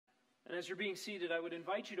And as you're being seated, I would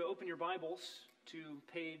invite you to open your Bibles to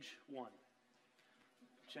page 1,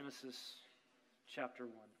 Genesis chapter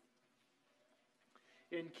 1.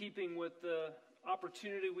 In keeping with the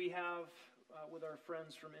opportunity we have with our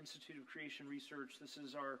friends from Institute of Creation Research, this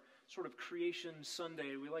is our sort of Creation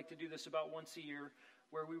Sunday. We like to do this about once a year,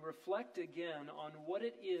 where we reflect again on what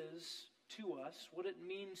it is to us, what it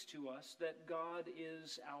means to us that God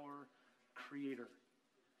is our Creator.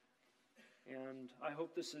 And I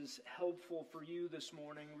hope this is helpful for you this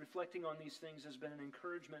morning. Reflecting on these things has been an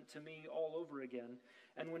encouragement to me all over again.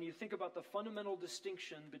 And when you think about the fundamental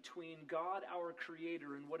distinction between God, our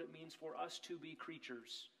Creator, and what it means for us to be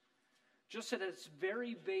creatures, just at its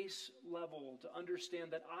very base level, to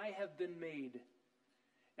understand that I have been made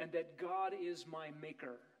and that God is my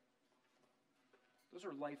maker, those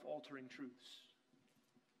are life-altering truths.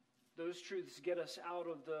 Those truths get us out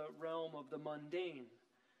of the realm of the mundane,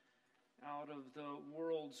 out of the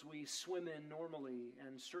worlds we swim in normally,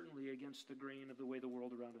 and certainly against the grain of the way the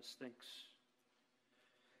world around us thinks.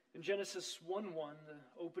 In Genesis 1:1, the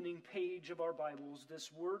opening page of our Bibles,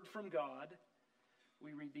 this word from God,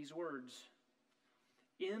 we read these words: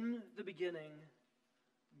 "In the beginning,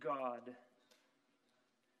 God."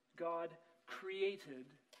 God created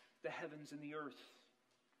the heavens and the earth.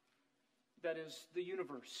 That is, the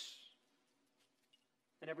universe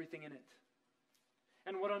and everything in it.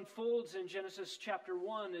 And what unfolds in Genesis chapter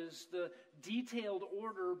 1 is the detailed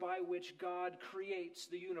order by which God creates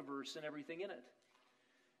the universe and everything in it.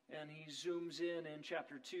 And he zooms in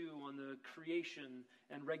chapter 2 on the creation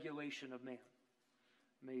and regulation of man,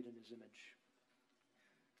 made in his image.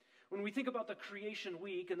 When we think about the creation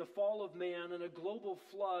week and the fall of man and a global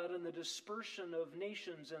flood and the dispersion of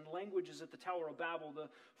nations and languages at the Tower of Babel, the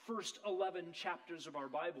first 11 chapters of our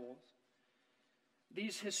Bible,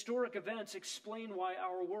 these historic events explain why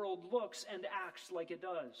our world looks and acts like it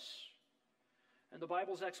does. And the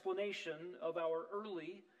Bible's explanation of our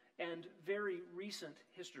early and very recent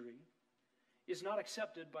history is not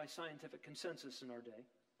accepted by scientific consensus in our day.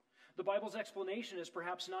 The Bible's explanation is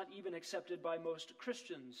perhaps not even accepted by most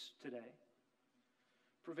Christians today.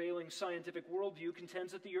 Prevailing scientific worldview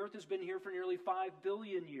contends that the earth has been here for nearly 5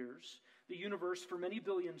 billion years, the universe for many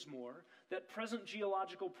billions more, that present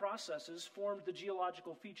geological processes formed the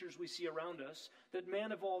geological features we see around us, that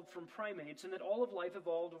man evolved from primates, and that all of life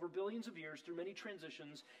evolved over billions of years through many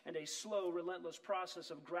transitions and a slow, relentless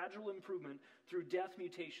process of gradual improvement through death,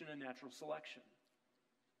 mutation, and natural selection.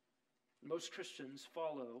 Most Christians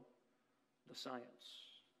follow the science.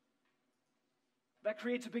 That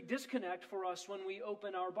creates a big disconnect for us when we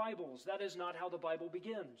open our Bibles. That is not how the Bible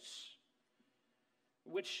begins.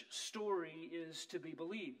 Which story is to be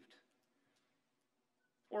believed?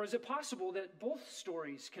 Or is it possible that both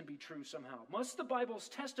stories can be true somehow? Must the Bible's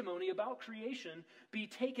testimony about creation be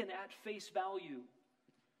taken at face value?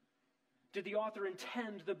 Did the author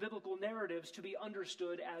intend the biblical narratives to be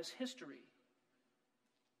understood as history?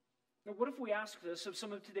 Now, what if we ask this of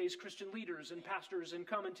some of today's Christian leaders and pastors and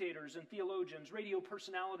commentators and theologians, radio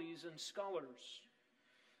personalities and scholars?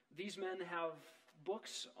 These men have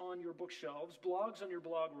books on your bookshelves, blogs on your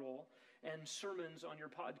blog roll, and sermons on your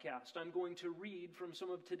podcast. I'm going to read from some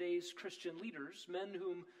of today's Christian leaders, men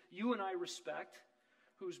whom you and I respect,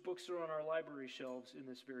 whose books are on our library shelves in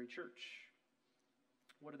this very church.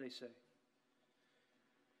 What do they say?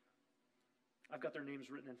 I've got their names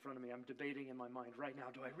written in front of me. I'm debating in my mind right now.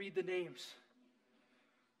 Do I read the names?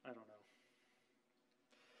 I don't know.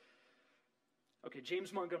 Okay,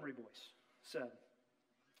 James Montgomery Boyce said,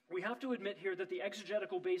 "We have to admit here that the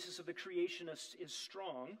exegetical basis of the creationists is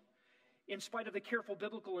strong. In spite of the careful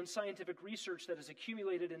biblical and scientific research that is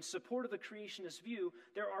accumulated in support of the creationist view,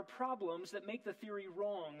 there are problems that make the theory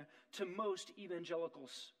wrong to most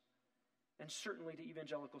evangelicals, and certainly to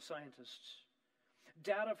evangelical scientists.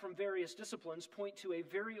 Data from various disciplines point to a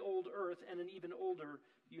very old earth and an even older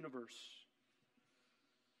universe."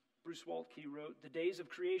 Bruce Waltke wrote, "The days of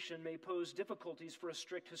creation may pose difficulties for a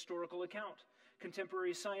strict historical account.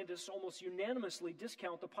 Contemporary scientists almost unanimously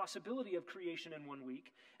discount the possibility of creation in one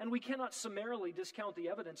week, and we cannot summarily discount the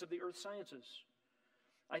evidence of the earth sciences.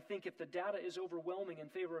 I think if the data is overwhelming in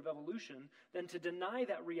favor of evolution, then to deny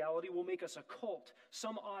that reality will make us a cult,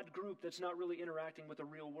 some odd group that's not really interacting with the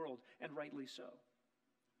real world, and rightly so."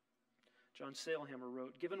 John Sailhammer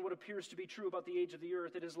wrote, "Given what appears to be true about the age of the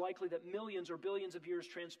earth, it is likely that millions or billions of years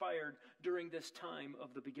transpired during this time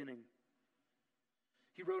of the beginning."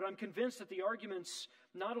 He wrote, "I'm convinced that the arguments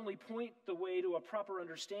not only point the way to a proper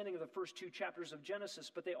understanding of the first 2 chapters of Genesis,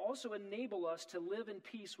 but they also enable us to live in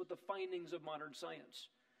peace with the findings of modern science."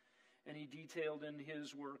 And he detailed in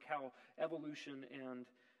his work how evolution and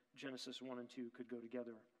Genesis 1 and 2 could go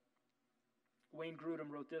together. Wayne Grudem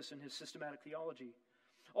wrote this in his Systematic Theology.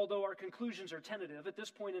 Although our conclusions are tentative, at this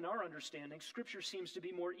point in our understanding, Scripture seems to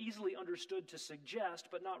be more easily understood to suggest,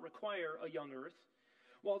 but not require, a young earth,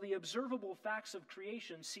 while the observable facts of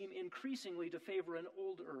creation seem increasingly to favor an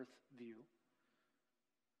old earth view.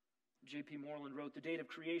 J.P. Moreland wrote, the date of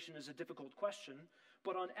creation is a difficult question,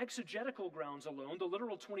 but on exegetical grounds alone, the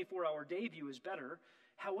literal 24-hour day view is better.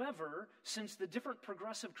 However, since the different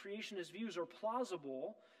progressive creationist views are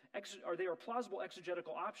plausible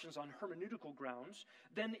exegetical options on hermeneutical grounds,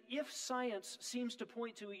 then if science seems to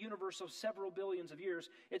point to a universe of several billions of years,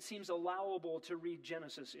 it seems allowable to read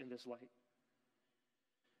Genesis in this light.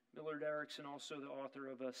 Millard Erickson, also the author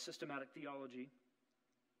of A Systematic Theology,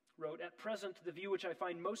 wrote, at present, the view which I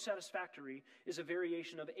find most satisfactory is a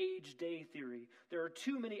variation of age-day theory. There are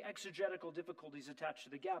too many exegetical difficulties attached to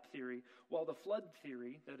the gap theory, while the flood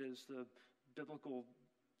theory, that is the biblical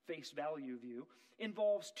face value view,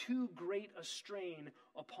 involves too great a strain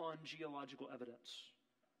upon geological evidence.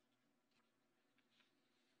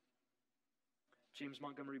 James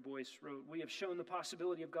Montgomery Boyce wrote, we have shown the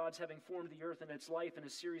possibility of God's having formed the earth and its life in a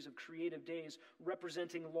series of creative days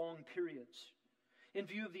representing long periods. In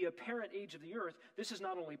view of the apparent age of the earth, this is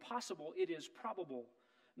not only possible, it is probable.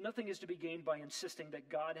 Nothing is to be gained by insisting that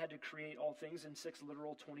God had to create all things in 6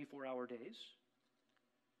 literal 24-hour days.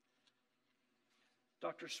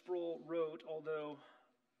 Dr. Sproul wrote, although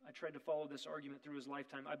I tried to follow this argument through his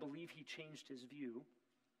lifetime, I believe he changed his view.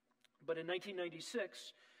 But in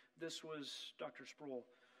 1996, this was Dr. Sproul.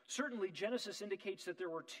 Certainly, Genesis indicates that there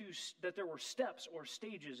were steps or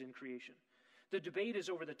stages in creation. The debate is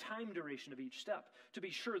over the time duration of each step. To be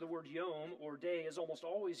sure, the word yom, or day, is almost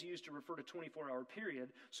always used to refer to a 24-hour period,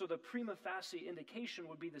 so the prima facie indication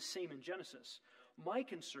would be the same in Genesis. My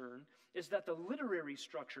concern is that the literary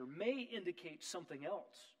structure may indicate something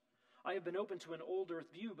else. I have been open to an old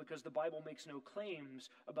earth view because the Bible makes no claims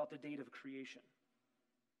about the date of creation.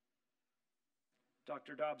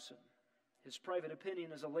 Dr. Dobson, his private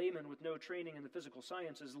opinion as a layman with no training in the physical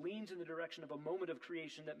sciences, leans in the direction of a moment of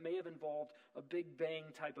creation that may have involved a Big Bang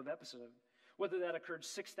type of episode. Whether that occurred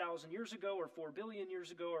 6,000 years ago or 4 billion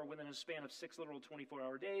years ago or within a span of 6 literal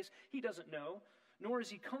 24-hour days, he doesn't know, nor is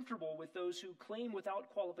he comfortable with those who claim without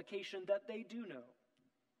qualification that they do know.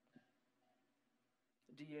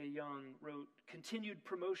 D.A. Young wrote, continued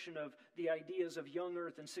promotion of the ideas of young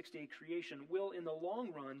earth and six-day creation will, in the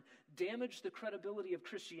long run, damage the credibility of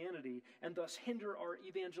Christianity and thus hinder our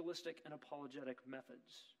evangelistic and apologetic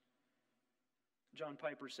methods. John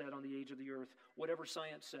Piper said on the age of the earth, whatever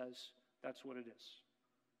science says, that's what it is.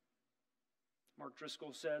 Mark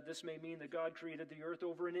Driscoll said, this may mean that God created the earth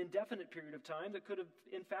over an indefinite period of time that could have,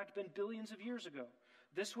 in fact, been billions of years ago.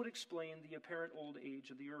 This would explain the apparent old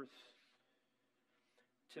age of the earth.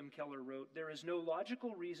 Tim Keller wrote, there is no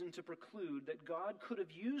logical reason to preclude that God could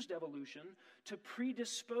have used evolution to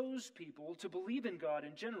predispose people to believe in God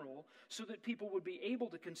in general so that people would be able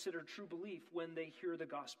to consider true belief when they hear the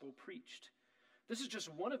gospel preached. This is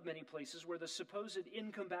just one of many places where the supposed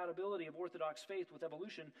incompatibility of Orthodox faith with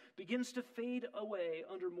evolution begins to fade away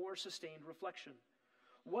under more sustained reflection.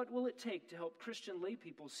 What will it take to help Christian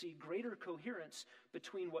laypeople see greater coherence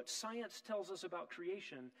between what science tells us about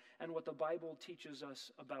creation and what the Bible teaches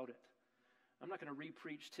us about it? I'm not going to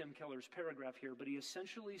re-preach Tim Keller's paragraph here, but he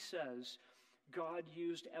essentially says God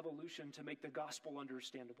used evolution to make the gospel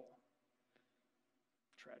understandable.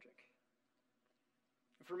 Tragic.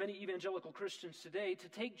 For many evangelical Christians today, to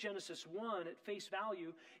take Genesis 1 at face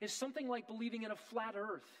value is something like believing in a flat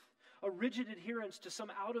earth, a rigid adherence to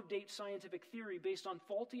some out-of-date scientific theory based on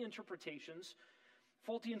faulty interpretations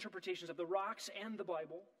of the rocks and the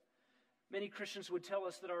Bible. Many Christians would tell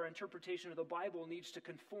us that our interpretation of the Bible needs to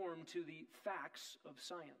conform to the facts of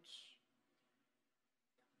science.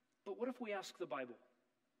 But what if we ask the Bible?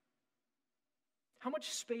 How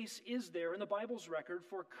much space is there in the Bible's record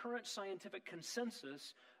for current scientific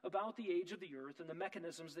consensus about the age of the earth and the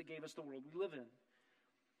mechanisms that gave us the world we live in?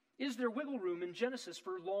 Is there wiggle room in Genesis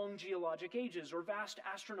for long geologic ages or vast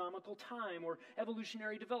astronomical time or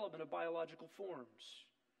evolutionary development of biological forms?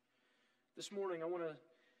 This morning I want to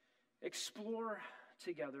explore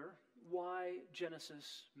together why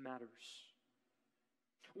Genesis matters.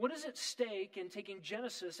 What is at stake in taking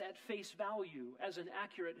Genesis at face value as an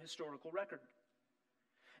accurate historical record?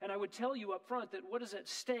 And I would tell you up front that what is at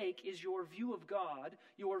stake is your view of God,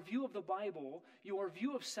 your view of the Bible, your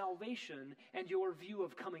view of salvation, and your view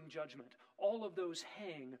of coming judgment. All of those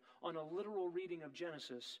hang on a literal reading of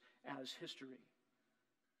Genesis as history.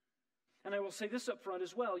 And I will say this up front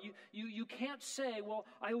as well. You can't say, well,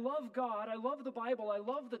 I love God, I love the Bible, I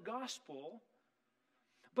love the gospel,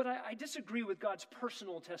 But I disagree with God's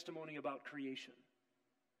personal testimony about creation.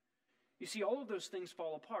 You see, all of those things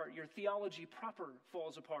fall apart. Your theology proper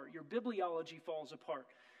falls apart. Your bibliology falls apart.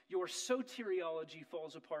 Your soteriology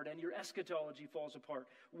falls apart. And your eschatology falls apart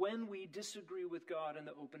when we disagree with God in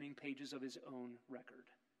the opening pages of his own record.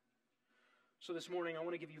 So this morning, I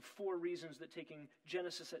want to give you 4 reasons that taking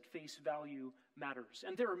Genesis at face value matters.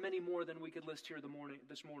 And there are many more than we could list here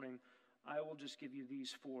this morning. I will just give you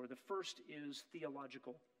these 4. The first is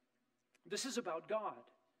theological. This is about God.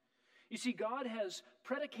 You see, God has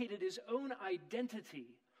predicated his own identity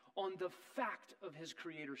on the fact of his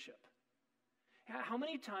creatorship. How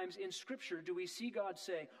many times in Scripture do we see God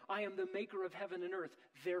say, I am the maker of heaven and earth,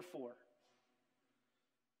 therefore?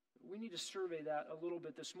 We need to survey that a little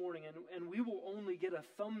bit this morning, and we will only get a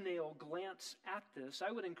thumbnail glance at this.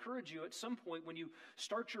 I would encourage you at some point when you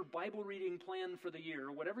start your Bible reading plan for the year,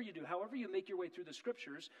 or whatever you do, however you make your way through the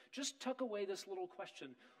Scriptures, just tuck away this little question.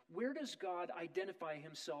 Where does God identify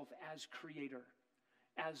himself as creator,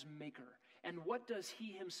 as maker? And what does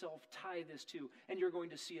he himself tie this to? And you're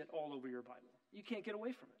going to see it all over your Bible. You can't get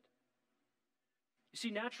away from it. You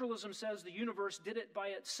see, naturalism says the universe did it by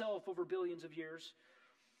itself over billions of years.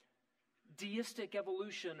 Deistic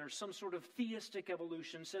evolution, or some sort of theistic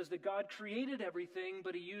evolution, says that God created everything,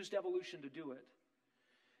 but he used evolution to do it.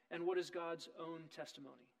 And what is God's own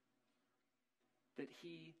testimony? That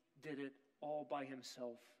he did it all by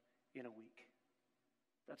himself in a week.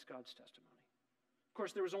 That's God's testimony. Of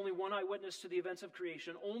course, there was only one eyewitness to the events of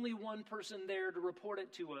creation, only one person there to report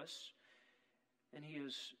it to us, and he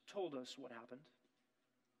has told us what happened.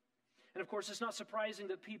 And of course, it's not surprising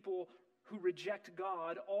that people who reject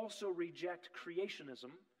God also reject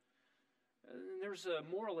creationism. There's a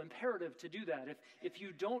moral imperative to do that. If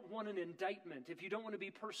you don't want an indictment, if you don't want to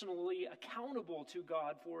be personally accountable to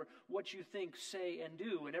God for what you think, say, and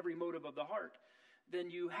do in every motive of the heart, then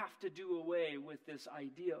you have to do away with this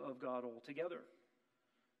idea of God altogether.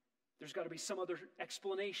 There's got to be some other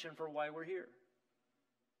explanation for why we're here.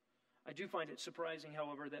 I do find it surprising,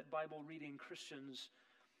 however, that Bible-reading Christians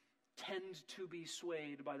tend to be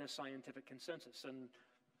swayed by the scientific consensus. And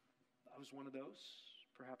I was one of those.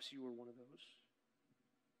 Perhaps you were one of those.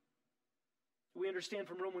 We understand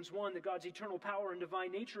from Romans 1 that God's eternal power and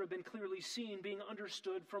divine nature have been clearly seen, being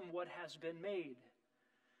understood from what has been made.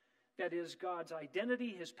 That is, God's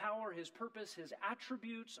identity, his power, his purpose, his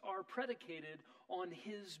attributes are predicated on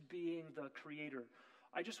his being the creator.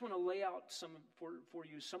 I just want to lay out for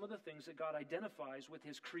you some of the things that God identifies with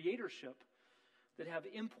his creatorship that have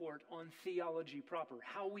import on theology proper,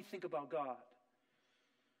 how we think about God.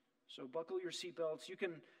 So buckle your seatbelts. You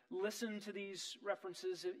can listen to these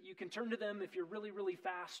references. You can turn to them if you're really, really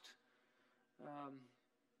fast.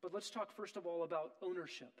 But let's talk first of all about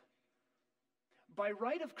ownership. By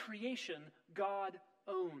right of creation, God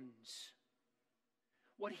owns.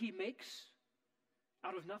 What he makes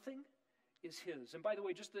out of nothing is his. And by the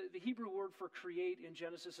way, just the Hebrew word for create in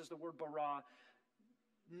Genesis is the word bara.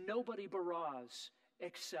 Nobody baras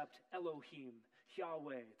except Elohim,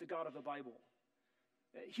 Yahweh, the God of the Bible.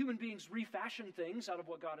 Human beings refashion things out of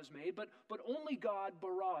what God has made, but only God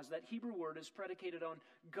baras. That Hebrew word is predicated on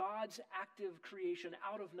God's active creation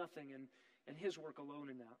out of nothing and his work alone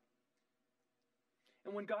in that.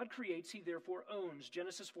 And when God creates, he therefore owns.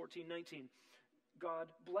 Genesis 14:19. God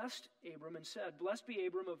blessed Abram and said, "Blessed be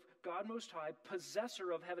Abram of God Most High,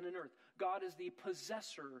 possessor of heaven and earth." God is the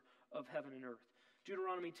possessor of heaven and earth.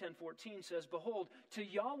 Deuteronomy 10:14 says, "Behold, to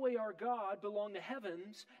Yahweh our God belong the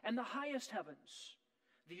heavens and the highest heavens,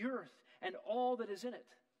 the earth and all that is in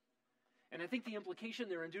it." And I think the implication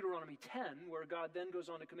there in Deuteronomy 10, where God then goes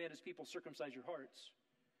on to command his people, circumcise your hearts,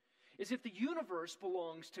 is if the universe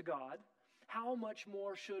belongs to God, how much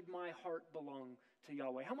more should my heart belong to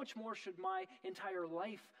Yahweh? How much more should my entire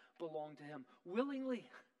life belong to him? Willingly,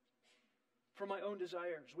 for my own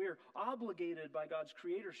desires. We are obligated by God's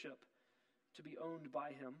creatorship to be owned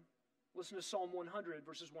by him. Listen to Psalm 100,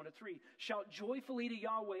 verses 1-3. Shout joyfully to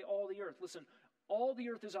Yahweh, all the earth. Listen, all the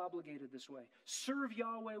earth is obligated this way. Serve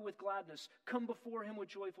Yahweh with gladness. Come before him with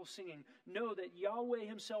joyful singing. Know that Yahweh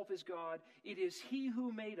himself is God. It is he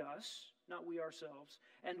who made us, not we ourselves,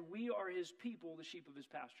 and we are his people, the sheep of his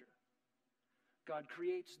pasture. God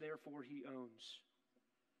creates, therefore he owns.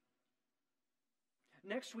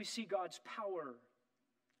 Next, we see God's power.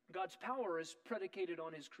 God's power is predicated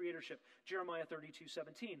on his creatorship. Jeremiah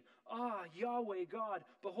 32:17. Ah, Yahweh God,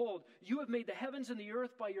 behold, you have made the heavens and the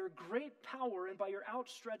earth by your great power and by your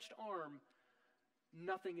outstretched arm.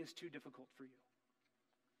 Nothing is too difficult for you.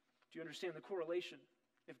 Do you understand the correlation?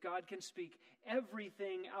 If God can speak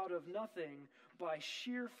everything out of nothing by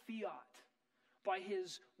sheer fiat, by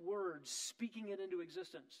his words, speaking it into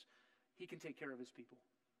existence, he can take care of his people.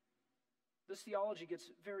 This theology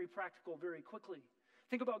gets very practical very quickly.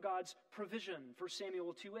 Think about God's provision. 1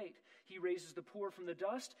 Samuel 2:8. He raises the poor from the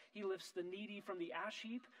dust. He lifts the needy from the ash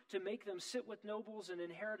heap to make them sit with nobles and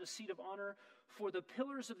inherit a seat of honor. For the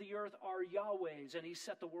pillars of the earth are Yahweh's, and he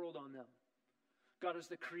set the world on them. God is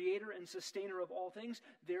the creator and sustainer of all things.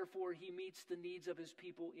 Therefore, he meets the needs of his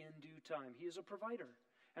people in due time. He is a provider,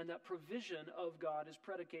 and that provision of God is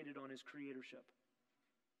predicated on his creatorship.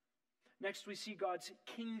 Next, we see God's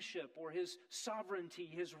kingship, or his sovereignty,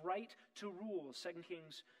 his right to rule. 2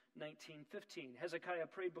 Kings 19:15. Hezekiah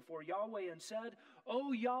prayed before Yahweh and said,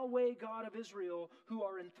 O Yahweh, God of Israel, who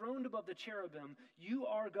are enthroned above the cherubim, you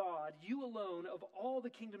are God, you alone of all the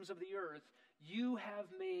kingdoms of the earth, you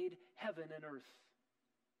have made heaven and earth.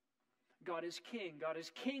 God is king. God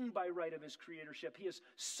is king by right of his creatorship. He is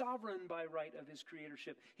sovereign by right of his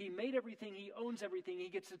creatorship. He made everything. He owns everything. He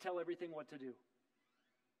gets to tell everything what to do.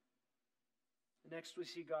 Next, we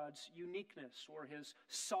see God's uniqueness, or his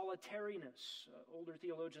solitariness. Older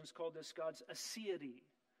theologians called this God's aseity,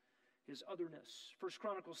 his otherness. 1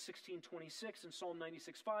 Chronicles 16:26 and Psalm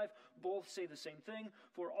 96:5 both say the same thing.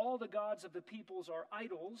 For all the gods of the peoples are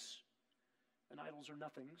idols, and idols are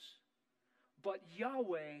nothings. But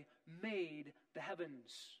Yahweh made the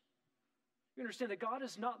heavens. You understand that God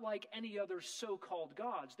is not like any other so-called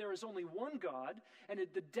gods. There is only one God, and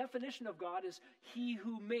the definition of God is he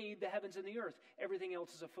who made the heavens and the earth. Everything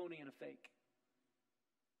else is a phony and a fake.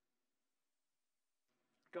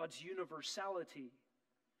 God's universality.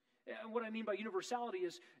 And what I mean by universality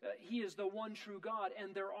is he is the one true God,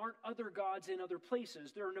 and there aren't other gods in other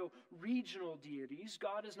places. There are no regional deities.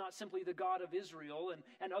 God is not simply the God of Israel,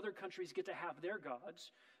 and other countries get to have their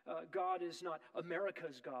gods. God is not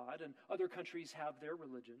America's God, and other countries have their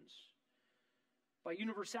religions. By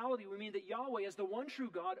universality, we mean that Yahweh is the one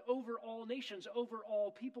true God over all nations, over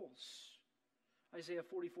all peoples. Isaiah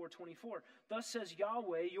 44:24. Thus says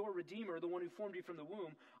Yahweh, your Redeemer, the one who formed you from the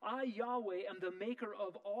womb. I, Yahweh, am the maker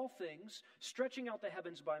of all things, stretching out the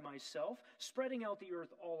heavens by myself, spreading out the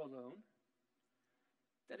earth all alone.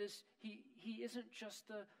 That is, he isn't just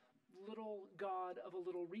the little God of a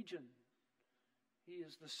little region. He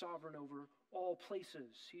is the sovereign over all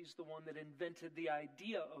places. He's the one that invented the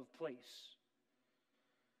idea of place.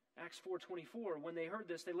 Acts 4:24. When they heard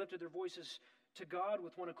this, they lifted their voices to God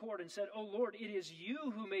with one accord and said, O Lord, it is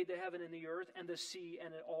you who made the heaven and the earth and the sea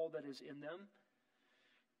and all that is in them.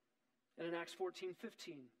 And in Acts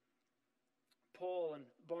 14:15, Paul and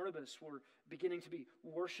Barnabas were beginning to be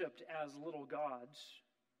worshipped as little gods.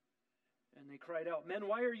 And they cried out, Men,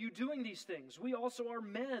 why are you doing these things? We also are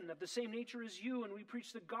men of the same nature as you, and we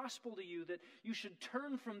preach the gospel to you that you should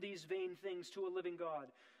turn from these vain things to a living God,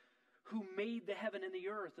 who made the heaven and the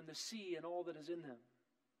earth and the sea and all that is in them.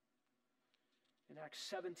 In Acts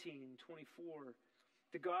 17:24,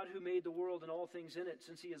 the God who made the world and all things in it,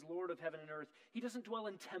 since he is Lord of heaven and earth, he doesn't dwell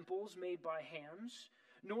in temples made by hands,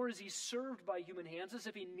 nor is he served by human hands as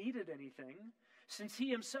if he needed anything, since he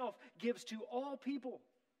himself gives to all people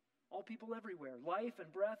everywhere, life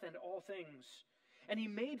and breath and all things. And he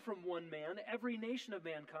made from one man every nation of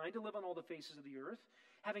mankind to live on all the faces of the earth,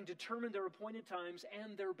 having determined their appointed times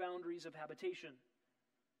and their boundaries of habitation.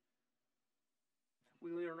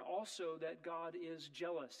 We learn also that God is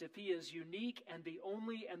jealous. If he is unique and the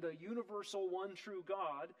only and the universal one true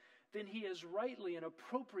God, then he is rightly and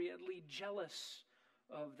appropriately jealous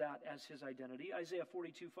of that as his identity. Isaiah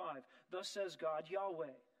 42:5. Thus says God,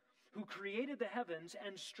 Yahweh, who created the heavens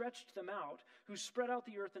and stretched them out, who spread out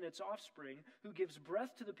the earth and its offspring, who gives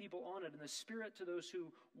breath to the people on it and the spirit to those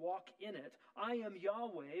who walk in it. I am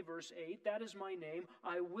Yahweh, verse 8, that is my name.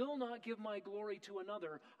 I will not give my glory to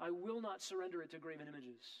another. I will not surrender it to graven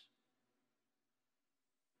images.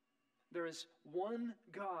 There is one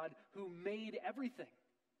God who made everything,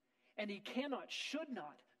 and he cannot, should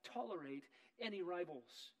not tolerate any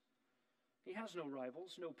rivals. He has no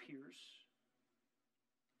rivals, no peers.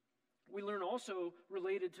 We learn also,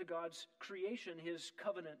 related to God's creation, his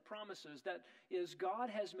covenant promises. That is, God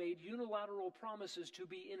has made unilateral promises to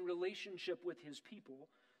be in relationship with his people.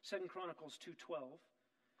 2 Chronicles 2:12.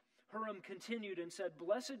 Huram continued and said,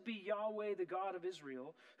 Blessed be Yahweh, the God of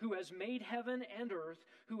Israel, who has made heaven and earth,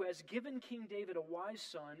 who has given King David a wise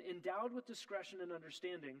son, endowed with discretion and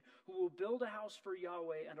understanding, who will build a house for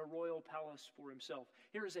Yahweh and a royal palace for himself.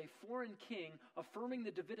 Here is a foreign king affirming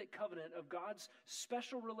the Davidic covenant of God's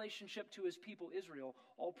special relationship to his people Israel,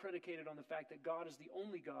 all predicated on the fact that God is the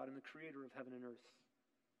only God and the creator of heaven and earth.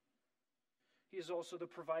 He is also the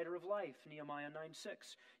provider of life, Nehemiah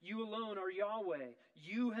 9:6. You alone are Yahweh.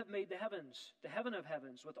 You have made the heavens, the heaven of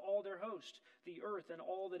heavens, with all their host, the earth and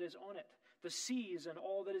all that is on it, the seas and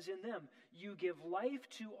all that is in them. You give life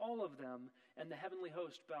to all of them, and the heavenly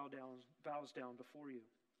host bows down before you.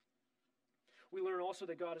 We learn also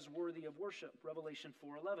that God is worthy of worship, Revelation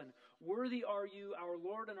 4:11. Worthy are you, our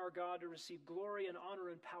Lord and our God, to receive glory and honor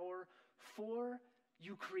and power, for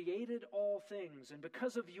you created all things, and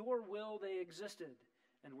because of your will they existed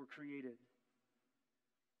and were created.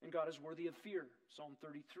 And God is worthy of fear, Psalm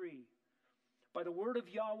 33. By the word of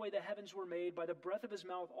Yahweh the heavens were made, by the breath of his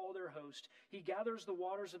mouth all their host. He gathers the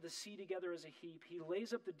waters of the sea together as a heap. He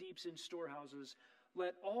lays up the deeps in storehouses.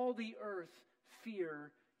 Let all the earth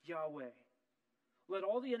fear Yahweh. Let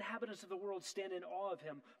all the inhabitants of the world stand in awe of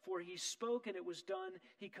him, for he spoke and it was done.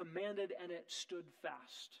 He commanded and it stood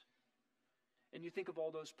fast. And you think of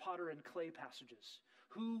all those potter and clay passages.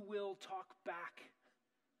 Who will talk back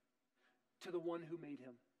to the one who made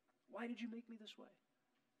him? Why did you make me this way?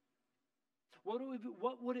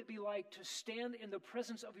 What would it be like to stand in the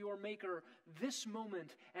presence of your Maker this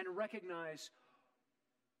moment and recognize,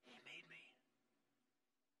 he made me?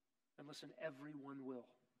 And listen, everyone will.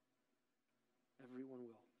 Everyone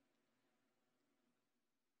will.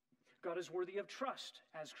 God is worthy of trust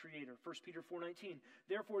as creator. 1 Peter 4:19.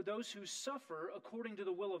 Therefore, those who suffer according to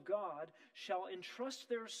the will of God shall entrust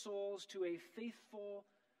their souls to a faithful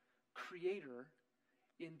creator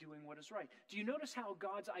in doing what is right. Do you notice how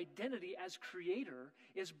God's identity as creator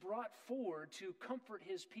is brought forward to comfort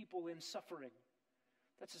his people in suffering?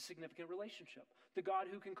 That's a significant relationship. The God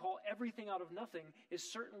who can call everything out of nothing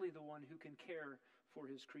is certainly the one who can care for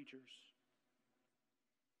his creatures.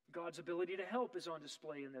 God's ability to help is on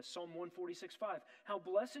display in this. Psalm 146:5. How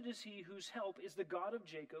blessed is he whose help is the God of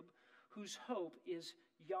Jacob, whose hope is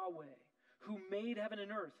Yahweh, who made heaven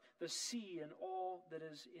and earth, the sea and all that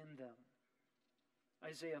is in them.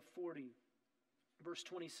 Isaiah 40, verse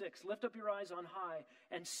 26. Lift up your eyes on high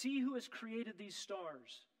and see who has created these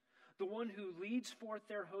stars, the one who leads forth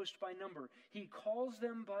their host by number. He calls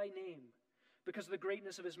them by name. Because of the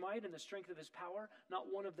greatness of his might and the strength of his power,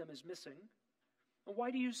 not one of them is missing. And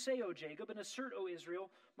why do you say, O Jacob, and assert, O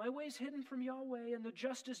Israel, my way is hidden from Yahweh, and the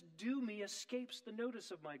justice due me escapes the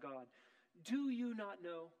notice of my God? Do you not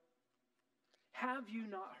know? Have you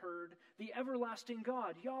not heard? The everlasting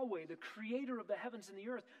God, Yahweh, the creator of the heavens and the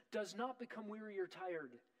earth, does not become weary or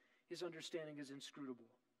tired. His understanding is inscrutable.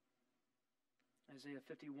 Isaiah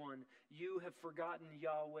 51, you have forgotten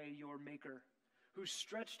Yahweh, your maker, who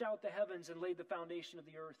stretched out the heavens and laid the foundation of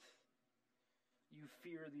the earth. You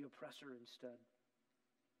fear the oppressor instead.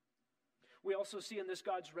 We also see in this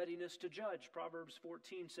God's readiness to judge. Proverbs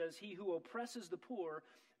 14 says, he who oppresses the poor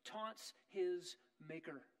taunts his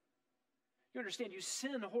maker. You understand, you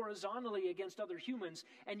sin horizontally against other humans,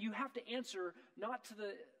 and you have to answer not to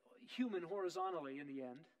the human horizontally in the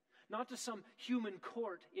end, not to some human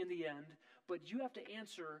court in the end, but you have to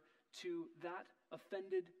answer to that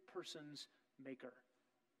offended person's maker.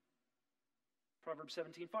 Proverbs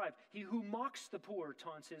 17:5, he who mocks the poor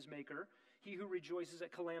taunts his maker. He who rejoices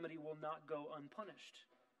at calamity will not go unpunished.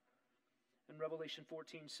 And Revelation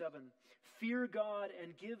 14:7, fear God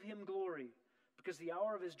and give him glory, because the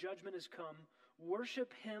hour of his judgment has come.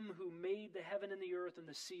 Worship him who made the heaven and the earth and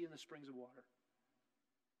the sea and the springs of water.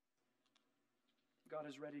 God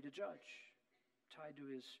is ready to judge, tied to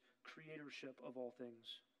his creatorship of all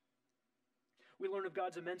things. We learn of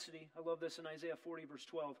God's immensity. I love this in Isaiah 40, verse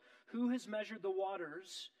 12. Who has measured the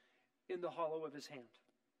waters in the hollow of his hand?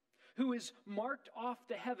 Who has marked off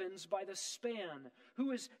the heavens by the span?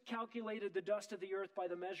 Who has calculated the dust of the earth by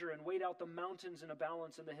the measure and weighed out the mountains in a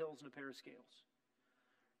balance and the hills in a pair of scales?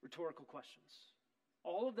 Rhetorical questions.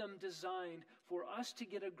 All of them designed for us to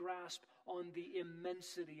get a grasp on the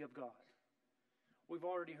immensity of God. We've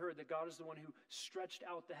already heard that God is the one who stretched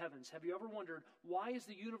out the heavens. Have you ever wondered, why is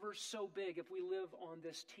the universe so big if we live on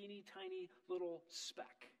this teeny tiny little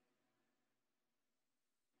speck?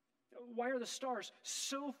 Why are the stars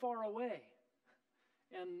so far away?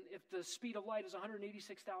 And if the speed of light is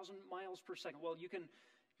 186,000 miles per second, well, you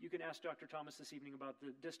can ask Dr. Thomas this evening about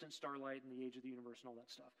the distant starlight and the age of the universe and all that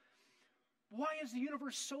stuff. Why is the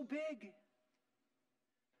universe so big?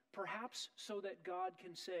 Perhaps so that God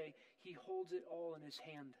can say he holds it all in his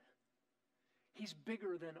hand. He's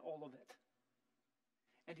bigger than all of it.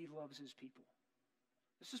 And he loves his people.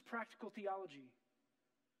 This is practical theology.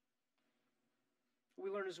 We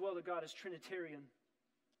learn as well that God is Trinitarian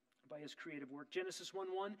by his creative work. Genesis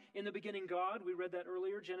 1:1, in the beginning God, we read that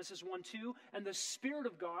earlier. Genesis 1:2, and the Spirit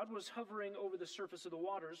of God was hovering over the surface of the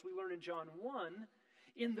waters. We learn in John 1,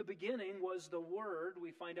 In the beginning was the Word.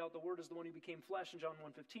 We find out the Word is the one who became flesh in John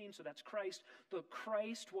 1:15, so that's Christ. The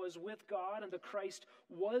Christ was with God, and the Christ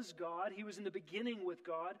was God. He was in the beginning with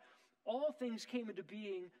God. All things came into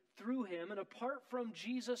being through him, and apart from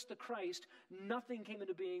Jesus the Christ, nothing came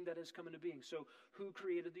into being that has come into being. So who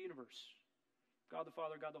created the universe? God the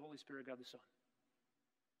Father, God the Holy Spirit, God the Son.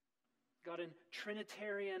 God in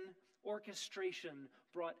Trinitarian orchestration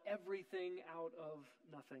brought everything out of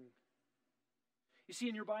nothing. You see,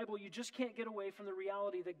 in your Bible, you just can't get away from the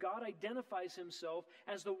reality that God identifies himself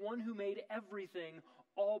as the one who made everything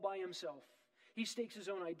all by himself. He stakes his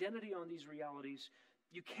own identity on these realities.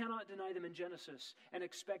 You cannot deny them in Genesis and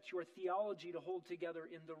expect your theology to hold together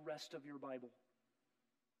in the rest of your Bible.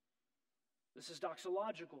 This is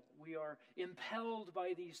doxological. We are impelled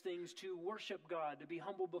by these things to worship God, to be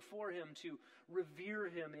humble before him, to revere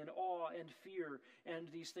him in awe and fear. And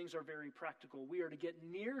these things are very practical. We are to get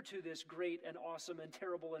near to this great and awesome and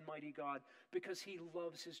terrible and mighty God because he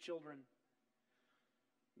loves his children.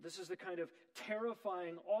 This is the kind of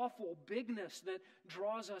terrifying, awful bigness that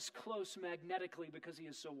draws us close magnetically because he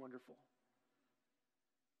is so wonderful.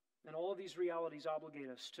 And all of these realities obligate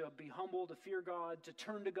us to be humble, to fear God, to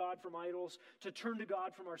turn to God from idols, to turn to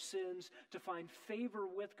God from our sins, to find favor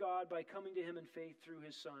with God by coming to him in faith through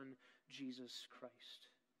his Son, Jesus Christ.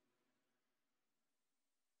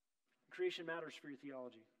 Creation matters for your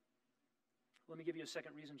theology. Let me give you a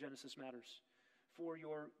second reason Genesis matters: for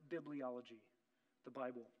your bibliology, the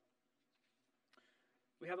Bible.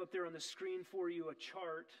 We have up there on the screen for you a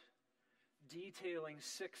chart detailing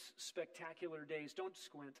 6 spectacular days. Don't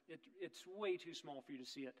squint. It's way too small for you to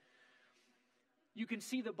see it. You can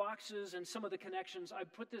see the boxes and some of the connections. I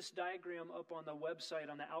put this diagram up on the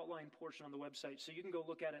website, on the outline portion on the website, so you can go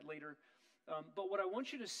look at it later. But what I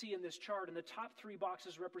want you to see in this chart, in the top 3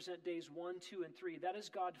 boxes represent days 1, 2, and 3. That is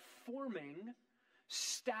God forming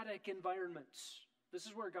static environments. This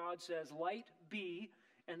is where God says, light be,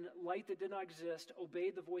 and light that did not exist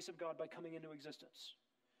obeyed the voice of God by coming into existence.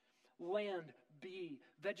 Land be,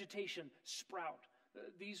 vegetation sprout.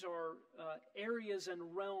 These are areas and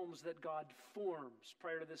realms that God forms.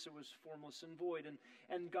 Prior to this, it was formless and void.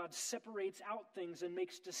 And God separates out things and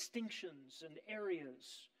makes distinctions and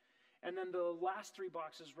areas. And then the last 3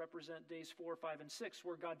 boxes represent days 4, 5, and 6,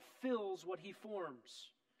 where God fills what he forms.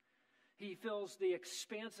 He fills the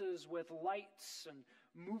expanses with lights and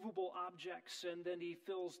movable objects, and then he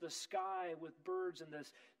fills the sky with birds and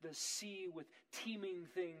the sea with teeming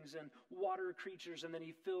things and water creatures, and then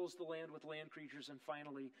he fills the land with land creatures, and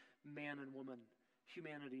finally man and woman,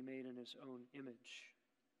 humanity made in his own image.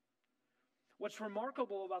 What's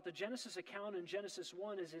remarkable about the Genesis account in Genesis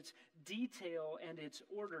 1 is its detail and its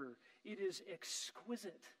order. It is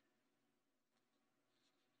exquisite.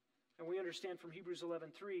 And we understand from Hebrews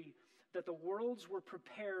 11:3 that the worlds were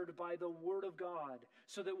prepared by the word of God,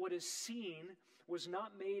 so that what is seen was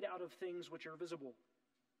not made out of things which are visible.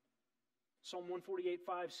 Psalm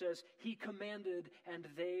 148:5 says, he commanded and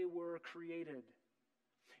they were created.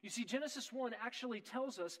 You see, Genesis 1 actually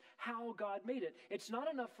tells us how God made it. It's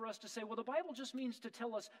not enough for us to say, well, the Bible just means to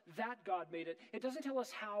tell us that God made it. It doesn't tell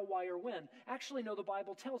us how, why, or when. Actually, no, the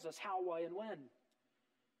Bible tells us how, why, and when.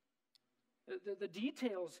 The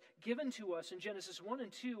details given to us in Genesis 1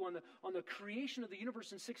 and 2 on the creation of the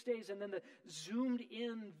universe in 6 days, and then the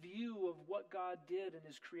zoomed-in view of what God did in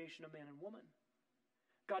his creation of man and woman.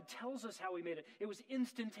 God tells us how he made it. It was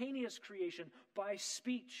instantaneous creation by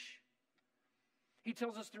speech. He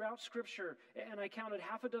tells us throughout Scripture, and I counted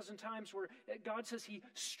 6 times where God says he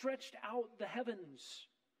stretched out the heavens.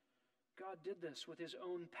 God did this with his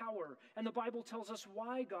own power. And the Bible tells us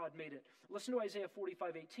why God made it. Listen to Isaiah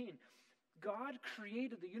 45:18. God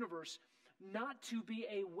created the universe not to be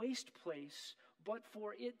a waste place, but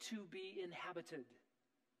for it to be inhabited.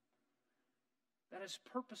 That is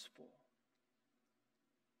purposeful.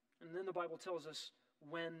 And then the Bible tells us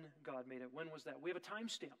when God made it. When was that? We have a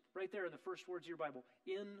timestamp right there in the first words of your Bible.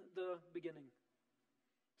 In the beginning.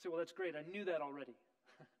 You say, well, that's great. I knew that already.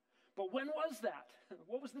 But when was that?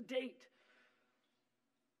 What was the date?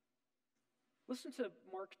 Listen to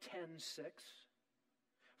Mark 10:6.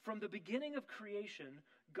 From the beginning of creation,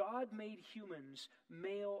 God made humans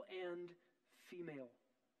male and female.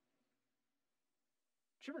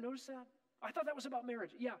 Did you ever notice that? I thought that was about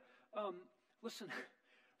marriage. Yeah. Listen,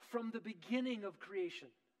 from the beginning of creation,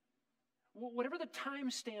 whatever the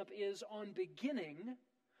timestamp is on beginning,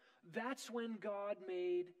 that's when God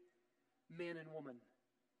made man and woman.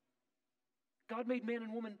 God made man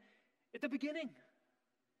and woman at the beginning.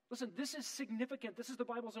 Listen, this is significant. This is the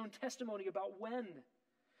Bible's own testimony about when.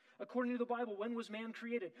 According to the Bible, when was man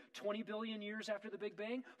created? 20 billion years after the Big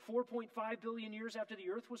Bang? 4.5 billion years after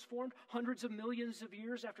the earth was formed? Hundreds of millions of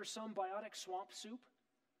years after some biotic swamp soup?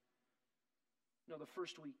 No, the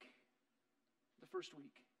first week. The first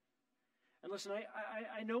week. And listen,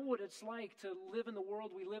 I know what it's like to live in the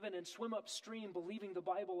world we live in and swim upstream believing the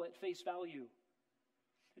Bible at face value.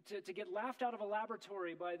 To get laughed out of a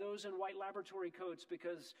laboratory by those in white laboratory coats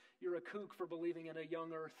because you're a kook for believing in a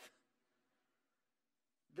young earth.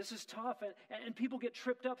 This is tough, and people get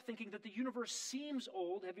tripped up thinking that the universe seems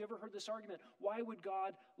old. Have you ever heard this argument? Why would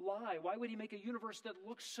God lie? Why would he make a universe that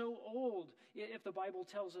looks so old if the Bible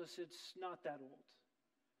tells us it's not that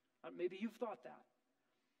old? Maybe you've thought that.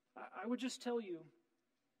 I would just tell you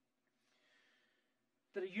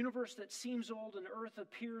that a universe that seems old, an earth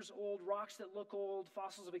appears old, rocks that look old,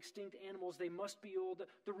 fossils of extinct animals, they must be old.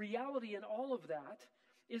 The reality in all of that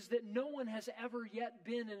is that no one has ever yet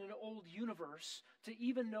been in an old universe to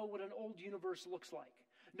even know what an old universe looks like.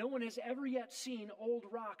 No one has ever yet seen old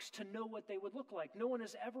rocks to know what they would look like. No one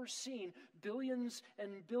has ever seen billions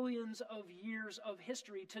and billions of years of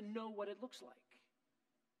history to know what it looks like.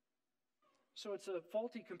 So it's a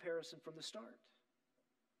faulty comparison from the start.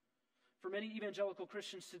 For many evangelical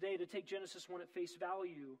Christians today, to take Genesis 1 at face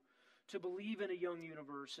value, to believe in a young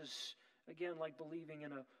universe is, again, like believing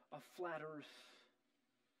in a flat earth,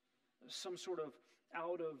 some sort of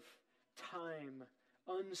out of time,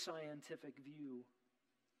 unscientific view.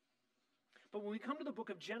 But when we come to the book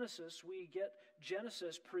of Genesis, we get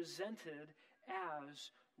Genesis presented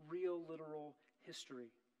as real, literal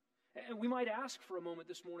history. And we might ask for a moment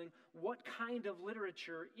this morning, what kind of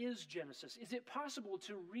literature is Genesis? Is it possible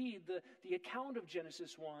to read the account of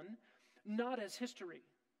Genesis 1 not as history?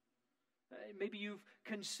 Maybe you've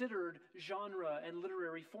considered genre and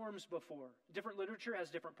literary forms before. Different literature has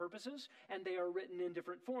different purposes, and they are written in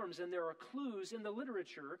different forms, and there are clues in the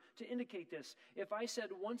literature to indicate this. If I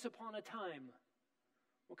said once upon a time,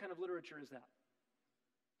 what kind of literature is that?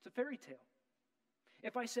 It's a fairy tale.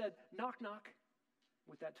 If I said knock knock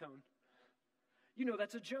with that tone, you know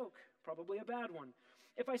that's a joke, probably a bad one.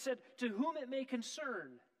 If I said to whom it may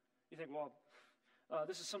concern, you think, well,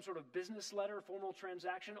 this is some sort of business letter, formal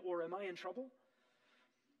transaction, or am I in trouble?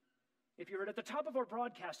 If you heard at the top of our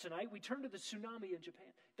broadcast tonight, we turned to the tsunami in Japan.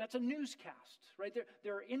 That's a newscast, right?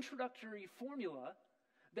 There are introductory formula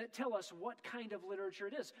that tell us what kind of literature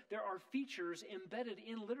it is. There are features embedded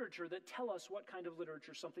in literature that tell us what kind of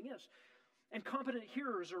literature something is. And competent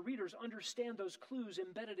hearers or readers understand those clues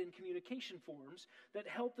embedded in communication forms that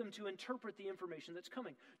help them to interpret the information that's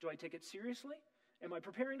coming. Do I take it seriously? Am I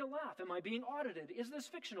preparing to laugh? Am I being audited? Is this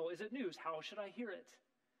fictional? Is it news? How should I hear it?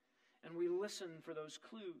 And we listen for those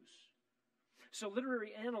clues. So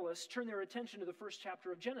literary analysts turn their attention to the first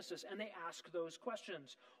chapter of Genesis and they ask those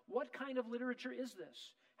questions. What kind of literature is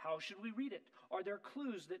this? How should we read it? Are there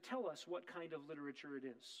clues that tell us what kind of literature it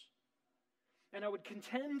is? And I would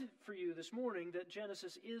contend for you this morning that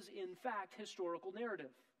Genesis is in fact historical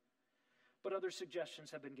narrative. But other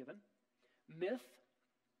suggestions have been given. Myth,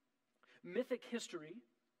 mythic history,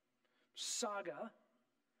 saga,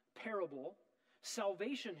 parable,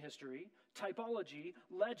 salvation history, typology,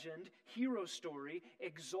 legend, hero story,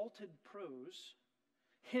 exalted prose,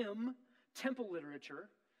 hymn, temple literature,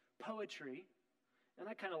 poetry, and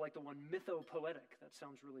I kind of like the one mythopoetic. That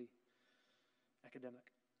sounds really academic.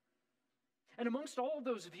 And amongst all of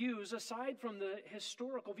those views, aside from the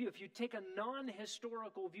historical view, if you take a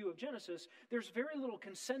non-historical view of Genesis, there's very little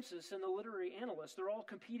consensus in the literary analysts. They're all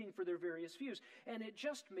competing for their various views. And it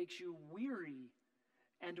just makes you weary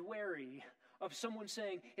and wary of someone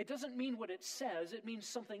saying, it doesn't mean what it says, it means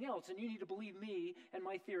something else, and you need to believe me and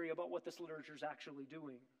my theory about what this literature is actually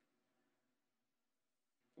doing.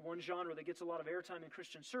 One genre that gets a lot of airtime in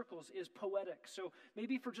Christian circles is poetic. So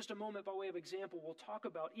maybe for just a moment, by way of example, we'll talk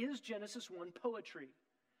about, is Genesis 1 poetry?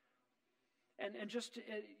 And just,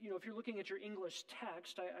 if you're looking at your English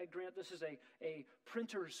text, I grant this is a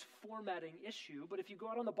printer's formatting issue, but if you go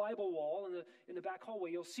out on the Bible wall in the back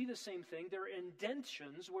hallway, you'll see the same thing. There are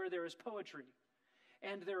indentions where there is poetry,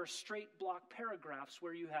 and there are straight block paragraphs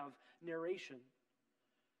where you have narration.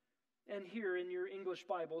 And here in your English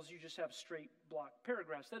Bibles, you just have straight block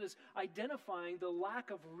paragraphs. That is identifying the lack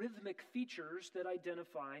of rhythmic features that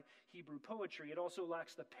identify Hebrew poetry. It also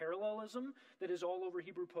lacks the parallelism that is all over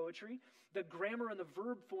Hebrew poetry. The grammar and the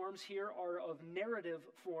verb forms here are of narrative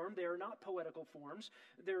form. They are not poetical forms.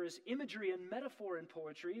 There is imagery and metaphor in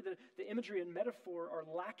poetry. The imagery and metaphor are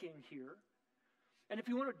lacking here. And if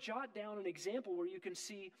you want to jot down an example where you can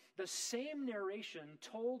see the same narration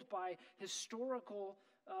told by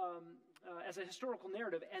as a historical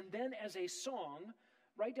narrative and then as a song,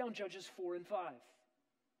 write down Judges 4 and 5.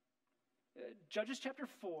 Judges chapter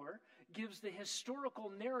 4 gives the historical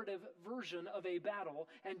narrative version of a battle,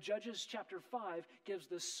 and Judges chapter 5 gives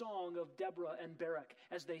the song of Deborah and Barak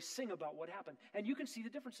as they sing about what happened. And you can see the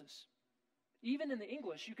differences. Even in the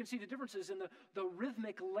English, you can see the differences in the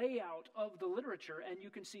rhythmic layout of the literature, and you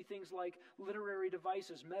can see things like literary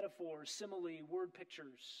devices, metaphors, simile, word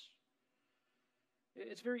pictures.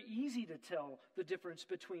 It's very easy to tell the difference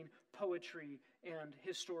between poetry and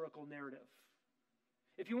historical narrative.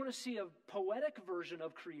 If you want to see a poetic version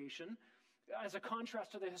of creation, as a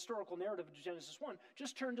contrast to the historical narrative of Genesis 1,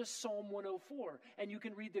 just turn to Psalm 104, and you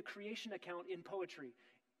can read the creation account in poetry.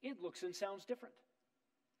 It looks and sounds different.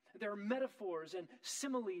 There are metaphors and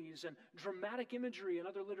similes and dramatic imagery and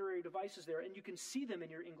other literary devices there, and you can see them in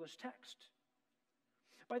your English text.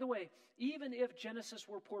 By the way, even if Genesis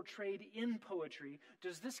were portrayed in poetry,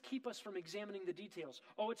 does this keep us from examining the details?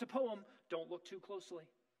 Oh, it's a poem. Don't look too closely.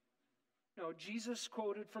 No, Jesus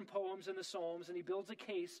quoted from poems in the Psalms, and he builds a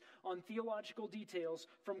case on theological details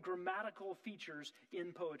from grammatical features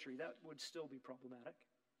in poetry. That would still be problematic.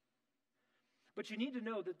 But you need to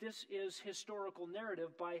know that this is historical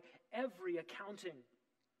narrative by every accounting.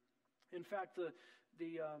 In fact,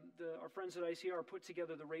 our friends at ICR put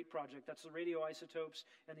together the RATE project. That's the radioisotopes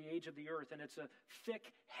and the age of the earth. And it's a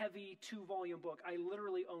thick, heavy 2-volume book. I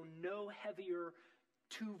literally own no heavier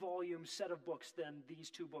 2-volume set of books than these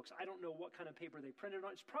 2 books. I don't know what kind of paper they printed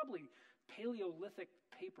on. It's probably Paleolithic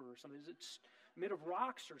paper or something. It's made of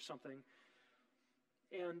rocks or something.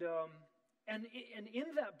 And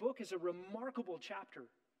in that book is a remarkable chapter.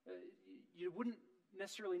 You wouldn't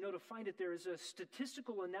necessarily know to find it. There is a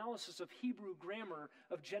statistical analysis of Hebrew grammar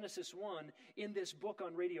of Genesis 1 in this book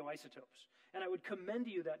on radioisotopes. And I would commend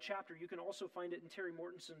to you that chapter. You can also find it in Terry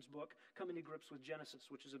Mortenson's book, Coming to Grips with Genesis,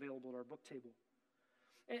 which is available at our book table.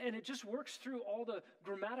 And it just works through all the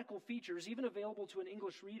grammatical features, even available to an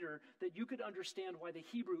English reader, that you could understand why the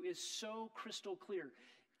Hebrew is so crystal clear.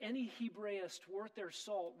 Any Hebraist worth their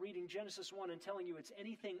salt reading Genesis 1 and telling you it's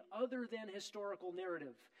anything other than historical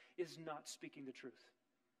narrative is not speaking the truth.